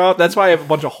through your mouth. That's why I have a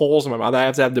bunch of holes in my mouth. I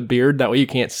have to have the beard. That way you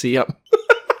can't see them.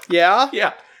 Yeah?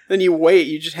 Yeah. Then you wait.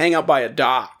 You just hang out by a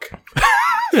dock.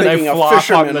 And I Thinking of flop on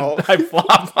fishermen the. hole. I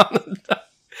flop on the.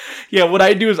 Yeah, what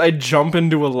I do is I jump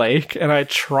into a lake and I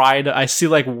see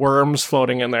like worms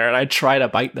floating in there and I try to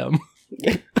bite them.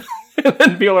 And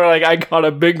then people are like, I caught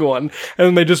a big one. And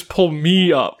then they just pull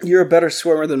me up. You're a better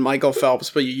swimmer than Michael Phelps,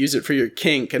 but you use it for your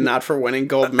kink and not for winning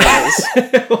gold medals.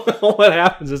 What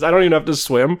happens is I don't even have to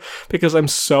swim because I'm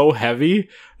so heavy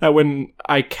that when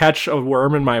I catch a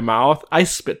worm in my mouth, I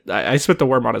spit the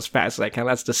worm out as fast as I can.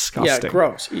 That's Yeah, disgusting.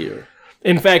 gross. Ew.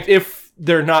 In fact, if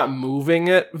they're not moving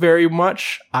it very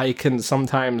much, I can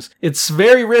sometimes... It's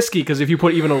very risky because if you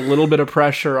put even a little bit of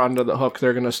pressure onto the hook,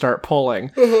 they're going to start pulling.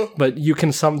 But you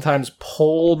can sometimes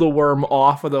pull the worm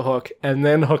off of the hook and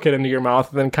then hook it into your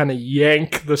mouth and then kind of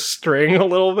yank the string a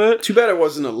little bit. Too bad it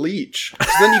wasn't a leech.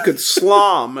 'Cause then you could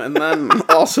slom and then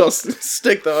also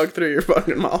stick the hook through your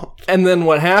fucking mouth. And then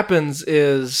what happens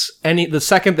is the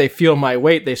second they feel my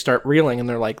weight, they start reeling and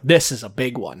they're like, this is a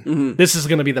big one. This is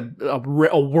going to be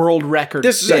a world record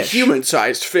This is fish. a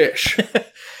human-sized fish.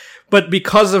 But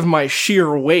because of my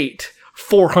sheer weight,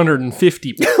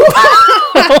 450 pounds.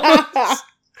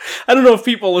 I don't know if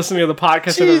people listening to the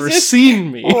podcast have ever Jesus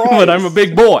seen me, but I'm a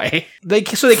big boy. They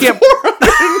can't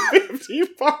 450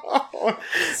 pounds.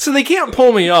 so they can't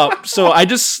pull me up. So I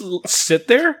just sit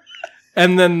there,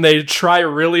 and then they try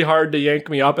really hard to yank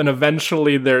me up, and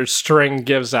eventually their string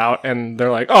gives out, and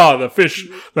they're like, "Oh, the fish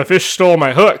stole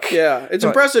my hook." Yeah, it's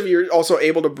impressive you're also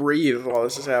able to breathe while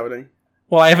this is happening.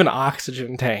 Well, I have an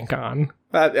oxygen tank on.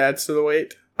 That adds to the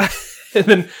weight. And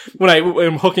then when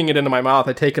I'm hooking it into my mouth,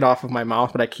 I take it off of my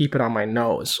mouth, but I keep it on my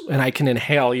nose, and I can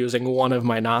inhale using one of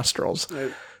my nostrils.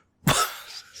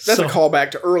 That's a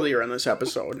callback to earlier in this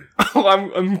episode.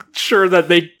 I'm sure that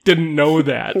they didn't know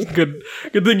that. Good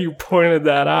thing you pointed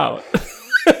that out.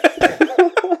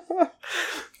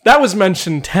 That was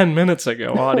mentioned 10 minutes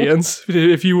ago, audience,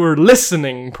 if you were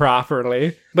listening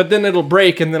properly. But then it'll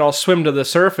break, and then I'll swim to the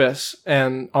surface,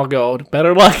 and I'll go,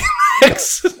 better luck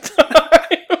next time.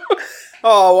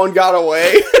 Oh, one got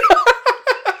away.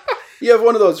 You have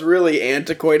one of those really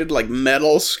antiquated, like,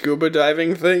 metal scuba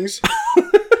diving things.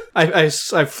 I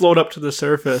float up to the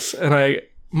surface, and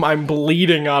I'm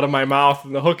bleeding out of my mouth,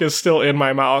 and the hook is still in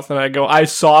my mouth, and I go, I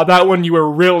saw that when you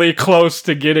were really close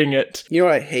to getting it. You know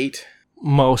what I hate?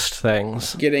 Most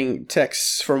things. Getting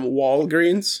texts from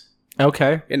Walgreens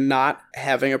Okay. and not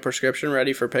having a prescription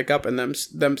ready for pickup and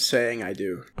them saying I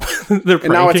do. They're And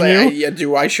now it's pranking like, you? yeah,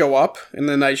 do I show up? And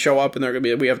then I show up and they're going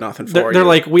to be, we have nothing for you. They're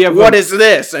like, we have What is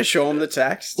this? I show them the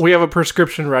text. we have a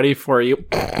prescription ready for you.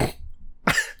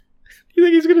 You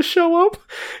think he's going to show up?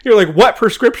 You're like, what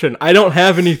prescription? I don't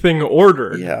have anything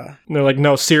ordered. Yeah. And they're like,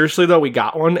 no, seriously though, we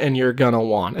got one and you're going to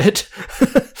want it.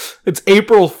 It's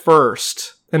April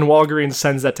 1st and Walgreens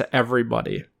sends that to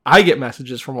everybody. I get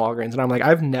messages from Walgreens and I'm like,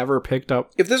 I've never picked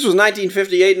up. If this was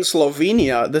 1958 in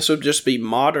Slovenia, this would just be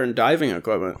modern diving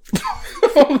equipment.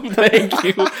 Thank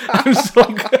you. I'm so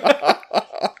good.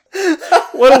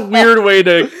 What a weird way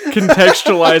to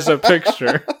contextualize a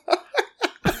picture.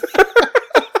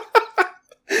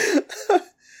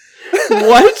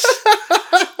 What?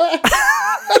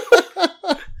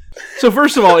 So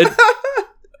first of all,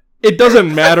 it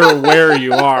doesn't matter where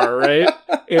you are, right?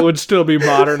 It would still be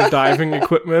modern diving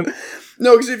equipment.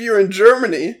 No, because if you were in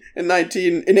Germany in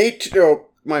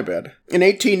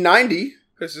 1890,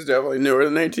 this is definitely newer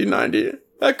than 1890.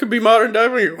 That could be modern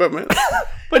diving equipment.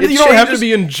 But you don't have to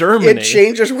be in Germany. It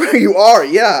changes where you are,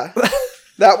 yeah.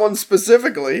 That one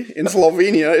specifically, in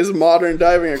Slovenia, is modern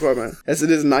diving equipment, as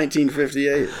it is in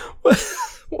 1958.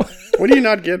 What do you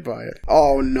not get by it?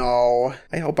 Oh no.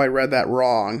 I hope I read that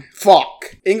wrong.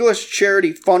 Fuck. English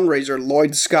charity fundraiser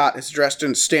Lloyd Scott is dressed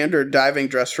in standard diving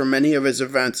dress for many of his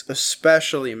events,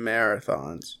 especially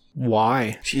marathons.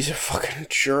 Why? She's a fucking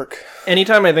jerk.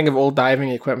 Anytime I think of old diving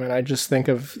equipment, I just think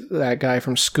of that guy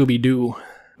from Scooby-Doo.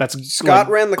 That's Scott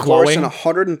like, ran the course in a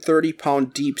glowing.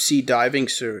 130-pound deep-sea diving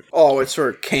suit. Oh, it's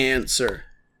for cancer.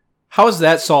 How does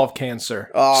that solve cancer,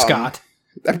 Scott?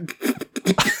 Um,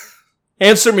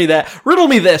 Answer me that. Riddle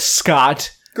me this,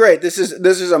 Scott. Great, this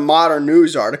is a modern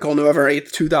news article, November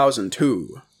 8th,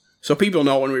 2002. So people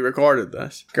know when we recorded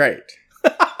this. Great.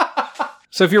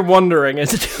 So if you're wondering,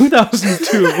 it's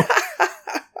 2002.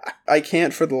 I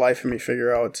can't for the life of me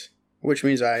figure out, which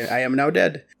means I am now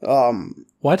dead.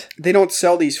 What? They don't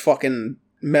sell these fucking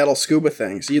metal scuba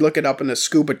things. You look it up and the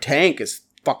scuba tank is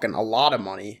fucking a lot of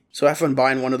money. So have fun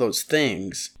buying one of those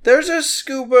things. There's a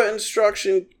scuba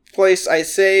instruction place. I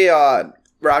say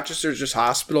Rochester's just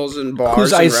hospitals and bars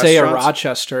Who's and I say a restaurants.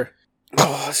 Rochester?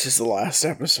 Oh, this is the last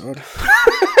episode.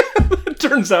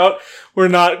 Turns out we're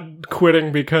not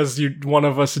quitting because one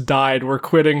of us died. We're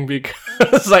quitting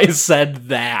because I said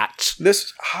that.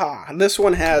 This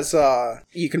one has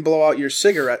you can blow out your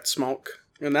cigarette smoke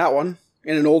in that one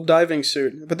in an old diving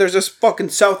suit. But there's this fucking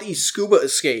Southeast Scuba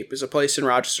Escape is a place in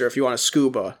Rochester if you want to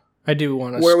scuba. I do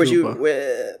want to Where scuba. would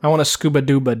you? I want to scuba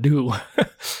dooba doo.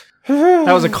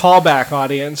 That was a callback,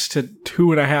 audience, to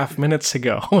 2.5 minutes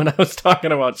ago when I was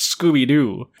talking about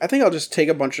Scooby-Doo. I think I'll just take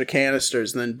a bunch of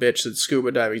canisters and then bitch that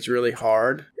scuba diving's really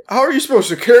hard. How are you supposed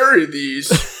to carry these?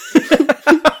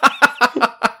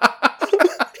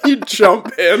 You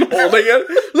jump in holding it.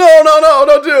 No,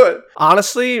 don't do it.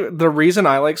 Honestly, the reason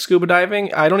I like scuba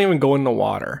diving, I don't even go in the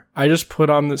water. I just put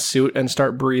on the suit and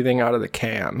start breathing out of the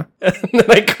can. And then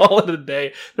I call it a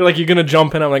day. They're like, you gonna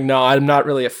jump in? I'm like, no, I'm not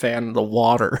really a fan of the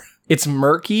water. It's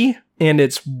murky and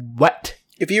it's wet.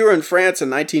 If you were in France in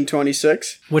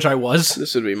 1926, Which I was.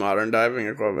 this would be modern diving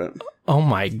equipment. Oh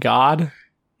my god.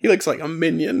 He looks like a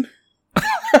minion.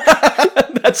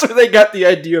 That's where they got the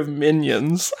idea of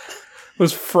minions.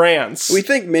 Was France. We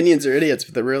think minions are idiots,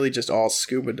 but they're really just all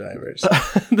scuba divers.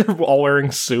 They're all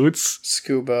wearing suits.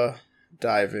 Scuba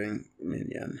diving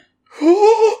minion.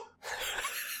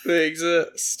 They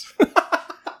exist.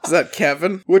 Is that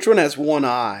Kevin? Which one has one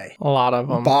eye? A lot of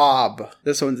them. Bob.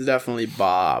 This one's definitely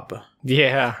Bob.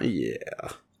 Yeah. Yeah.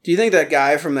 Do you think that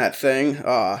guy from that thing,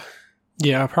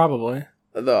 Yeah, probably.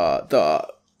 the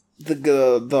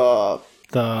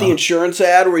The insurance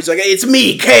ad where he's like, hey, it's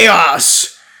me,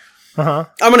 Chaos! Uh-huh.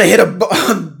 I'm gonna hit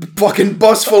a fucking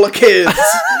bus full of kids!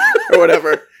 Or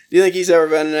whatever. Do you think he's ever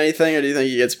been in anything, or do you think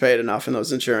he gets paid enough in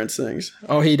those insurance things?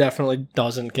 Oh, he definitely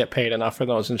doesn't get paid enough for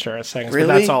those insurance things, Really?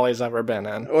 but that's all he's ever been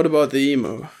in. What about the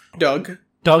emu? Doug?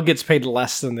 Doug gets paid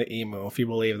less than the emu, if you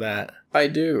believe that. I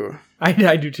do.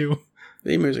 I do too.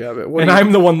 The emu's got it. And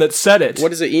I'm the one that said it.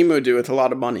 What does an emu do with a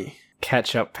lot of money?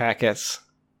 Ketchup packets.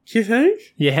 You think?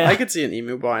 Yeah. I could see an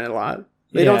emu buying a lot.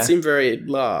 They Yeah. don't seem very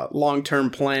long-term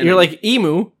planning. You're like,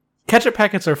 emu, ketchup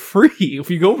packets are free if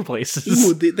you go to places.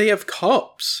 Emu, they have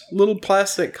cups. Little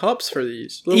plastic cups for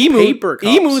these. Little Emu, paper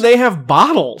cups. Emu, they have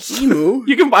bottles. Emu?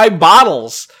 You can buy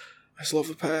bottles. I just love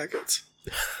the packets.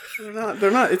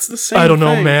 They're not, it's the same I don't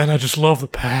know, thing. man. I just love the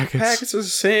packets. Packets are the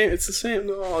same, it's the same.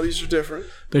 No, these are different.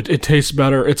 It tastes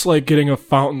better. It's like getting a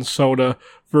fountain soda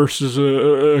versus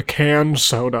a canned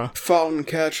soda. Fountain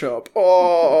ketchup.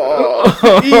 Oh,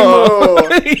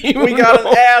 emu. We got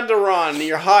an ad to run.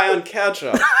 You're high on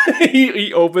ketchup.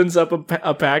 he opens up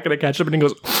a packet of ketchup and he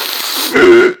goes.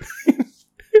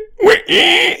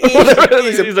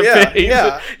 Whatever. He's a Yeah, pig.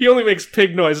 yeah. He only makes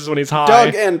pig noises when he's high.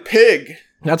 Doug and Pig.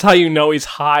 That's how you know he's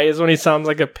high, is when he sounds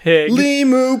like a pig.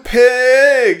 Limu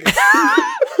Pig.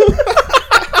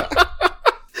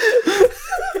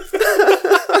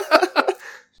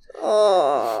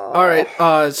 All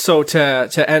right. So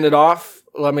to end it off,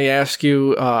 let me ask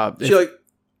you.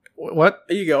 What?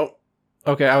 There you go.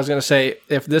 Okay, I was gonna say,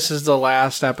 if this is the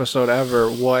last episode ever,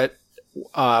 what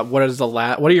is the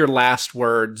what are your last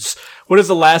words? What is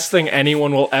the last thing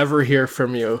anyone will ever hear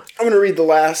from you? I'm gonna read the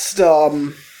last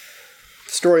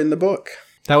story in the book.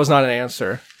 That was not an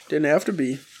answer. Didn't have to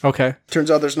be. Okay.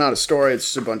 Turns out there's not a story. It's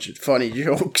just a bunch of funny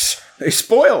jokes. They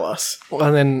spoil us, Well,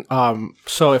 and then,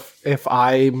 so if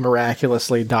I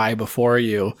miraculously die before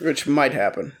you, which might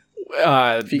happen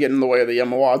if you get in the way of the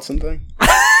Emma Watson thing.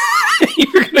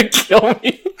 You're gonna kill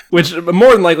me. Which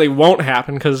more than likely won't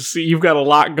happen because you've got a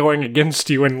lot going against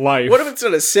you in life. What if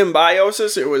instead of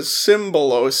symbiosis, it was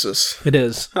symbolosis? It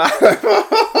is.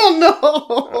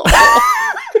 Oh,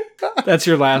 no. That's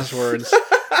your last words.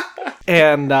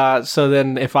 And so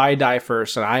then if I die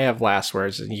first and I have last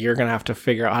words, you're going to have to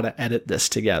figure out how to edit this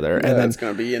together. Yeah, and that's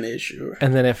going to be an issue.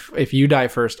 And then if you die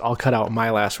first, I'll cut out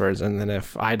my last words. And then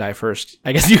if I die first,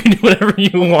 I guess you can do whatever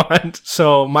you want.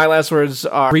 So my last words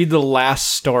are read the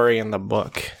last story in the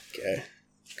book. Okay.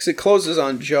 Because it closes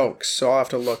on jokes, so I'll have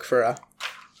to look for a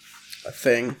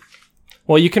thing.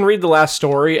 Well, you can read the last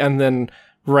story and then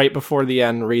right before the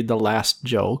end, read the last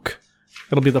joke.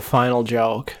 It'll be the final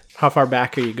joke. How far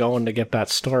back are you going to get that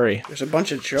story? There's a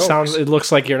bunch of jokes. It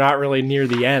looks like you're not really near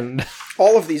the end.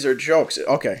 All of these are jokes.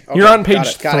 Okay. You're on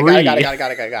page 3. Got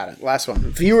it. Last one.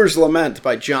 Viewer's Lament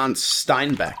by John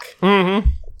Steinbeck. Mm-hmm.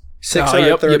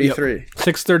 633. Yep.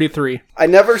 633. I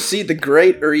never see the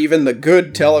great or even the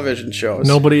good television shows.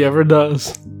 Nobody ever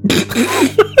does.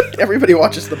 Everybody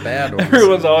watches the bad ones.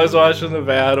 Everyone's always watching the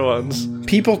bad ones.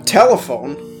 People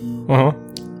telephone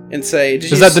and say...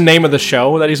 Is that the name of the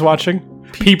show that he's watching?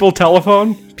 People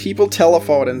telephone? People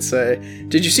telephone and say,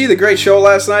 did you see the great show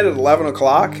last night at 11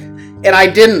 o'clock? And I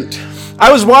didn't.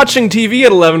 I was watching TV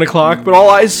at 11 o'clock, but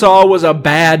all I saw was a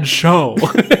bad show.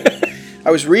 I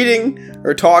was reading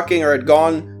or talking or had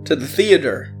gone to the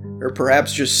theater, or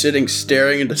perhaps just sitting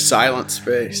staring into silent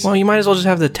space. Well, you might as well just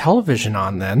have the television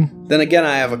on then. Then again,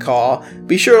 I have a call.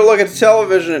 Be sure to look at the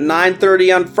television at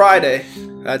 9:30 on Friday.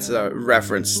 That's a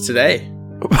reference today.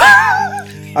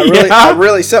 I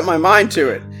really set my mind to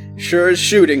it. Sure as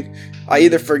shooting. I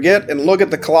either forget and look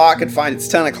at the clock and find it's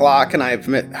 10 o'clock and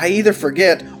I either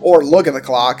forget or look at the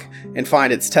clock and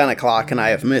find it's 10 o'clock and I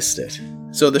have missed it.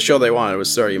 So the show they wanted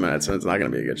was 30 minutes, and it's not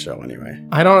going to be a good show anyway.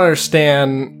 I don't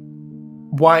understand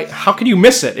why. How could you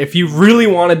miss it? If you really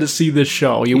wanted to see this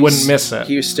show, you wouldn't miss it.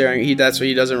 He was staring. That's what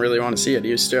he doesn't really want to see it.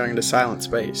 He was staring into silent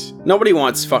space. Nobody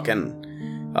wants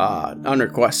fucking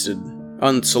unrequested,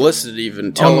 unsolicited,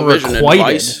 even television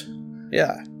advice.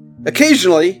 Yeah.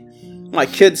 Occasionally, my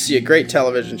kids see a great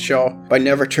television show by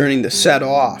never turning the set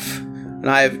off.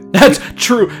 And That's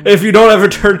true. If you don't ever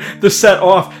turn the set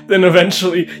off, then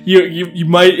eventually you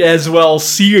might as well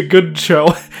see a good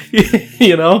show,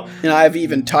 you know? And I've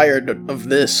even tired of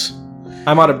this.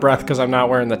 I'm out of breath because I'm not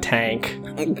wearing the tank.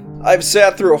 I've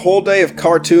sat through a whole day of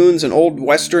cartoons and old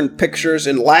Western pictures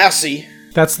and Lassie.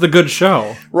 That's the good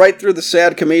show. Right through the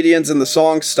sad comedians and the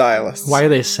song stylists. Why are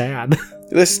they sad?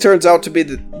 This turns out to be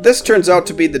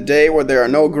the day where there are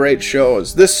no great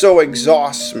shows. This so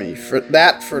exhausts me. For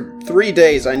 3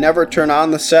 days I never turn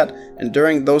on the set, and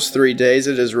during those 3 days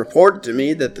it is reported to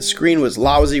me that the screen was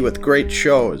lousy with great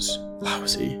shows.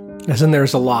 Lousy. Isn't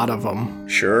there's a lot of them?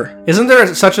 Sure. Isn't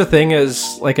there such a thing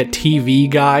as like a TV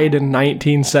guide in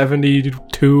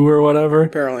 1972 or whatever?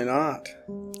 Apparently not.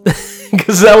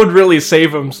 Because that would really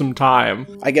save him some time.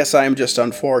 I guess I am just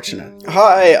unfortunate.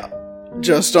 Hi.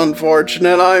 Just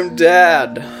unfortunate I'm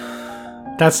Dad.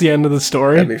 That's the end of the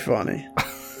story? That'd be funny.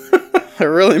 I'm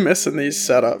really missing these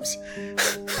setups.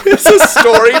 Is a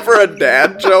story for a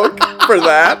dad joke for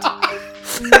that?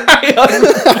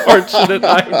 Unfortunate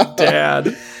I'm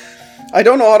Dad. I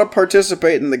don't know how to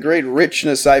participate in the great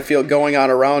richness I feel going on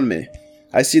around me.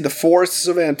 I see the forests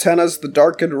of antennas, the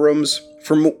darkened rooms,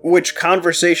 from which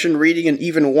conversation, reading, and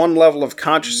even one level of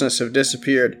consciousness have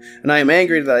disappeared, and I am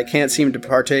angry that I can't seem to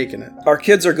partake in it. Our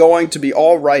kids are going to be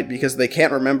all right because they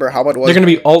can't remember how it was. They're going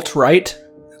to be alt-right?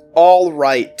 All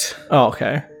right. Oh,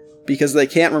 okay. Because they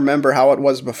can't remember how it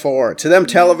was before. To them,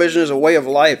 television is a way of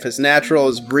life, as natural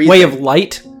as breathing. Way of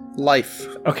light? Life.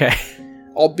 Okay.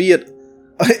 Albeit...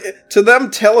 To them,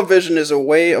 television is a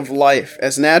way of life,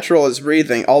 as natural as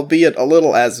breathing, albeit a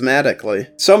little asthmatically.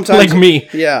 Sometimes, like me.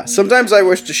 Yeah, sometimes I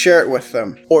wish to share it with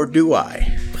them. Or do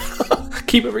I?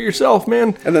 Keep it for yourself,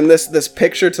 man. And then this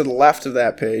picture to the left of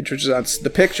that page, which is on the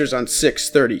picture's on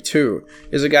 632,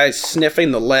 is a guy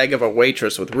sniffing the leg of a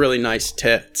waitress with really nice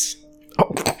tits.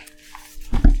 Oh.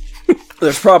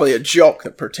 There's probably a joke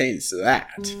that pertains to that.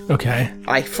 Okay.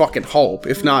 I fucking hope.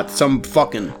 If not, some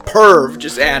fucking perv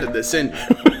just added this in.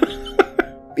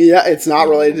 Yeah, it's not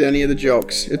related to any of the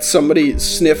jokes. It's somebody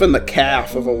sniffing the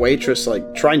calf of a waitress,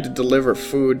 like, trying to deliver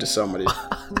food to somebody.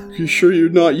 You sure you're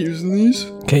not using these?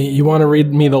 Okay, you want to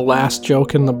read me the last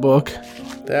joke in the book?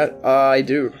 That, I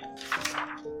do.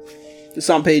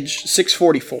 It's on page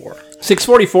 644.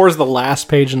 644 is the last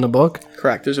page in the book?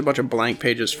 Correct. There's a bunch of blank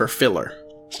pages for filler.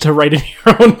 To write in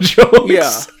your own jokes? Yeah.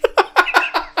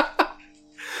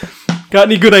 Got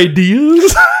any good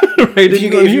ideas? If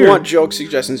you want joke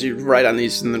suggestions, you write on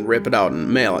these and then rip it out and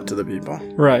mail it to the people.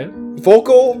 Right.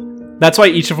 Vocal That's why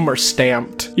each of them are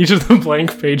stamped. Each of the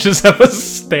blank pages have a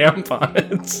stamp on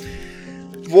it.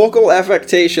 Vocal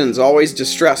affectations always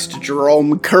distressed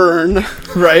Jerome Kern.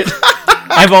 Right?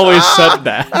 I've always said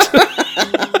that.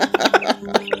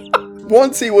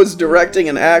 Once he was directing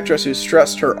an actress who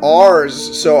stressed her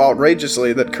R's so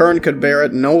outrageously that Kern could bear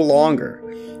it no longer.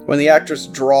 When the actress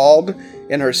drawled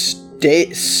in her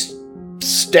staggy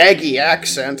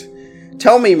accent,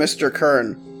 "Tell me, Mr.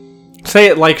 Kern." Say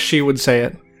it like she would say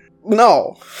it.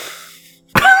 No.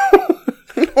 No.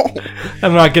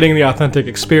 I'm not getting the authentic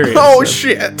experience. Oh,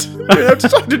 shit. I have to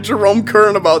talk to Jerome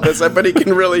Kern about this. I bet he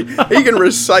can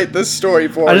recite this story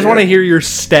for me. I just want to hear your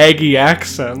staggy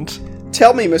accent.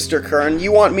 "Tell me, Mr. Kern,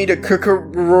 you want me to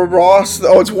cross...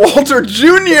 Oh, it's Walter Jr.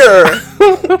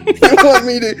 You want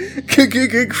me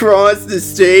to cross the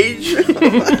stage?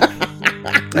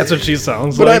 That's what she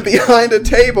sounds But like. I'm behind a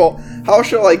table. How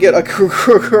shall I get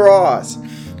across?"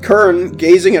 Kern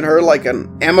gazing at her like an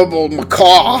amiable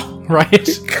macaw. Right?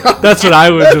 That's what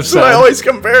I would have That's what said. I always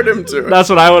compared him to. That's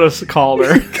what I would have called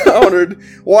her. Countered,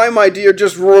 "Why, my dear,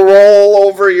 just roll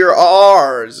over your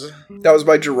R's." That was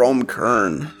by Jerome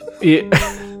Kern. Yeah.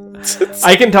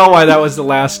 I can tell why that was the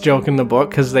last joke in the book,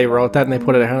 because they wrote that and they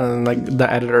put it in, and like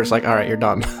the editor's like, "All right, you're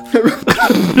done."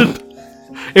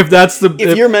 If that's the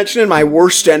If you're mentioning my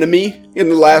worst enemy in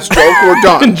the last joke, we're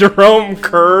done. Jerome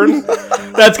Kern,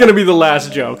 that's gonna be the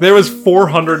last joke. There was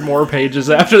 400 more pages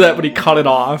after that, but he cut it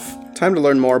off. Time to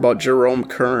learn more about Jerome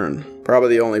Kern. Probably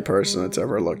the only person that's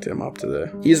ever looked him up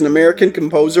today. He's an American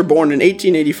composer born in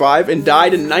 1885 and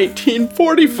died in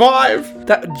 1945.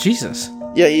 That Jesus.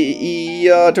 Yeah, he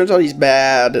turns out he's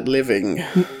bad at living.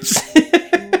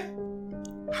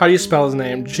 How do you spell his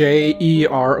name?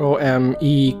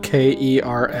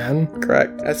 Jeromekern?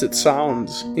 Correct. As it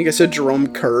sounds. I think I said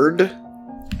Jerome Kurd.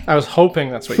 I was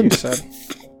hoping that's what you said.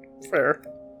 Fair.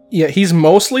 Yeah, he's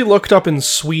mostly looked up in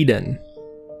Sweden.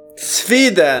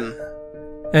 Sweden.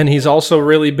 And he's also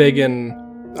really big in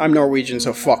I'm Norwegian,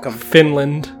 so fuck him.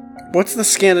 Finland. What's the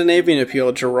Scandinavian appeal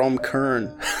of Jerome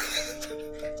Kern?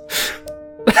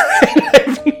 I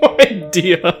have no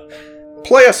idea.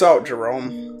 Play us out,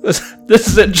 Jerome. This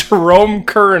is it. Jerome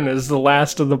Kern is the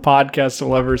last of the podcast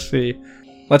we'll ever see.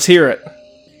 Let's hear it.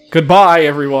 Goodbye,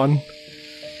 everyone.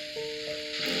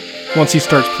 Once he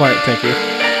starts playing, thank you.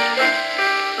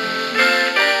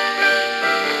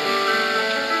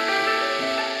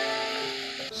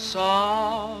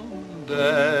 Someday,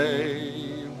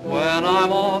 when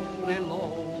I'm awfully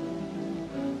low,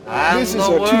 This is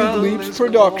a Two Gleeps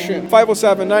production.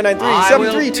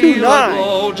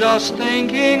 507-993-7329. Just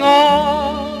thinking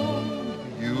of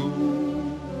you.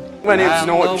 My name's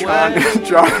Noah Johnovich.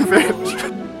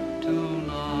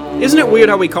 tonight. Isn't it weird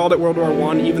how we called it World War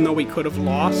I even though we could have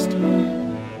lost?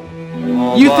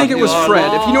 You think it was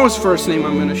Fred. If you know his first name,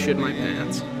 I'm gonna shit my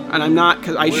pants. And I'm not,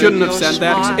 because I shouldn't have said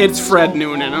that. 'Cause it's Fred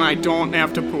Noonan, and I don't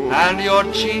have to poop. And your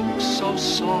cheeks so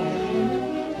soft.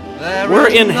 We're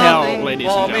in hell, ladies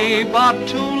and gentlemen. But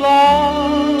too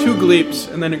long. Two Gleeps,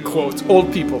 and then in quotes,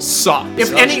 old people suck.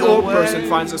 If any old person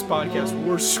finds this podcast,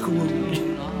 we're screwed.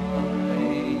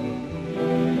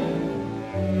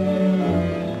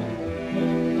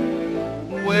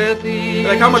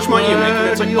 Like, how much money you make? And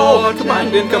it's like, oh,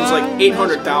 combined income's like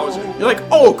 800,000. You're like,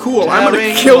 oh, cool, I'm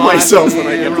gonna kill myself when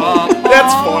I get home.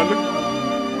 That's fun.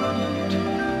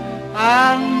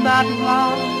 And that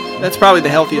love That's probably the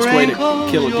healthiest way to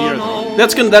kill a deer, though.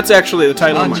 That's actually the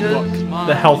title of my book.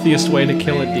 The healthiest way to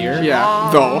kill a deer? Yeah,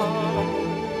 though.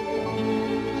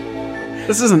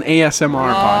 This is an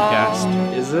ASMR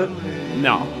podcast. Is it?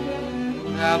 No.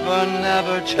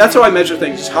 never That's how I measure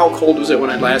things, is how cold was it when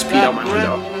I last peed out my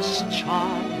window.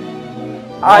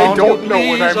 I don't know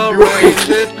what I'm doing.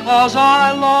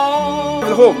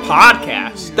 The whole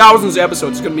podcast, thousands of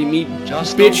episodes, is gonna be me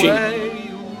bitching.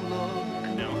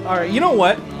 Alright, you know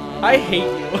what? I hate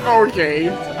you. Okay.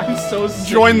 I'm so sick.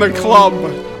 Join the club.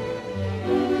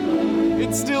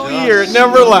 It's still here. It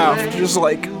never left. Just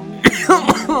like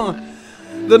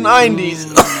the 90s.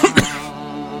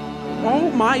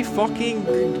 Oh my fucking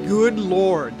good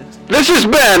lord. This has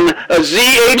been a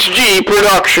ZHG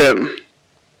production.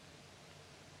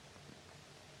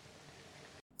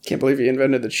 Can't believe he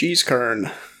invented the cheese kern.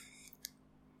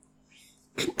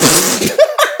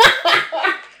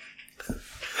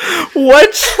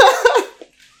 What?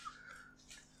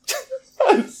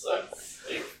 I'm so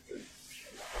sick.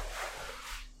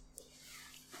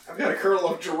 I've got a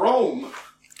kernel of Jerome.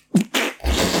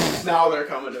 Now they're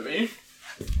coming to me.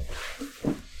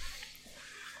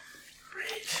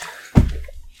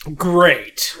 Great.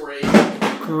 Great.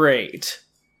 Great.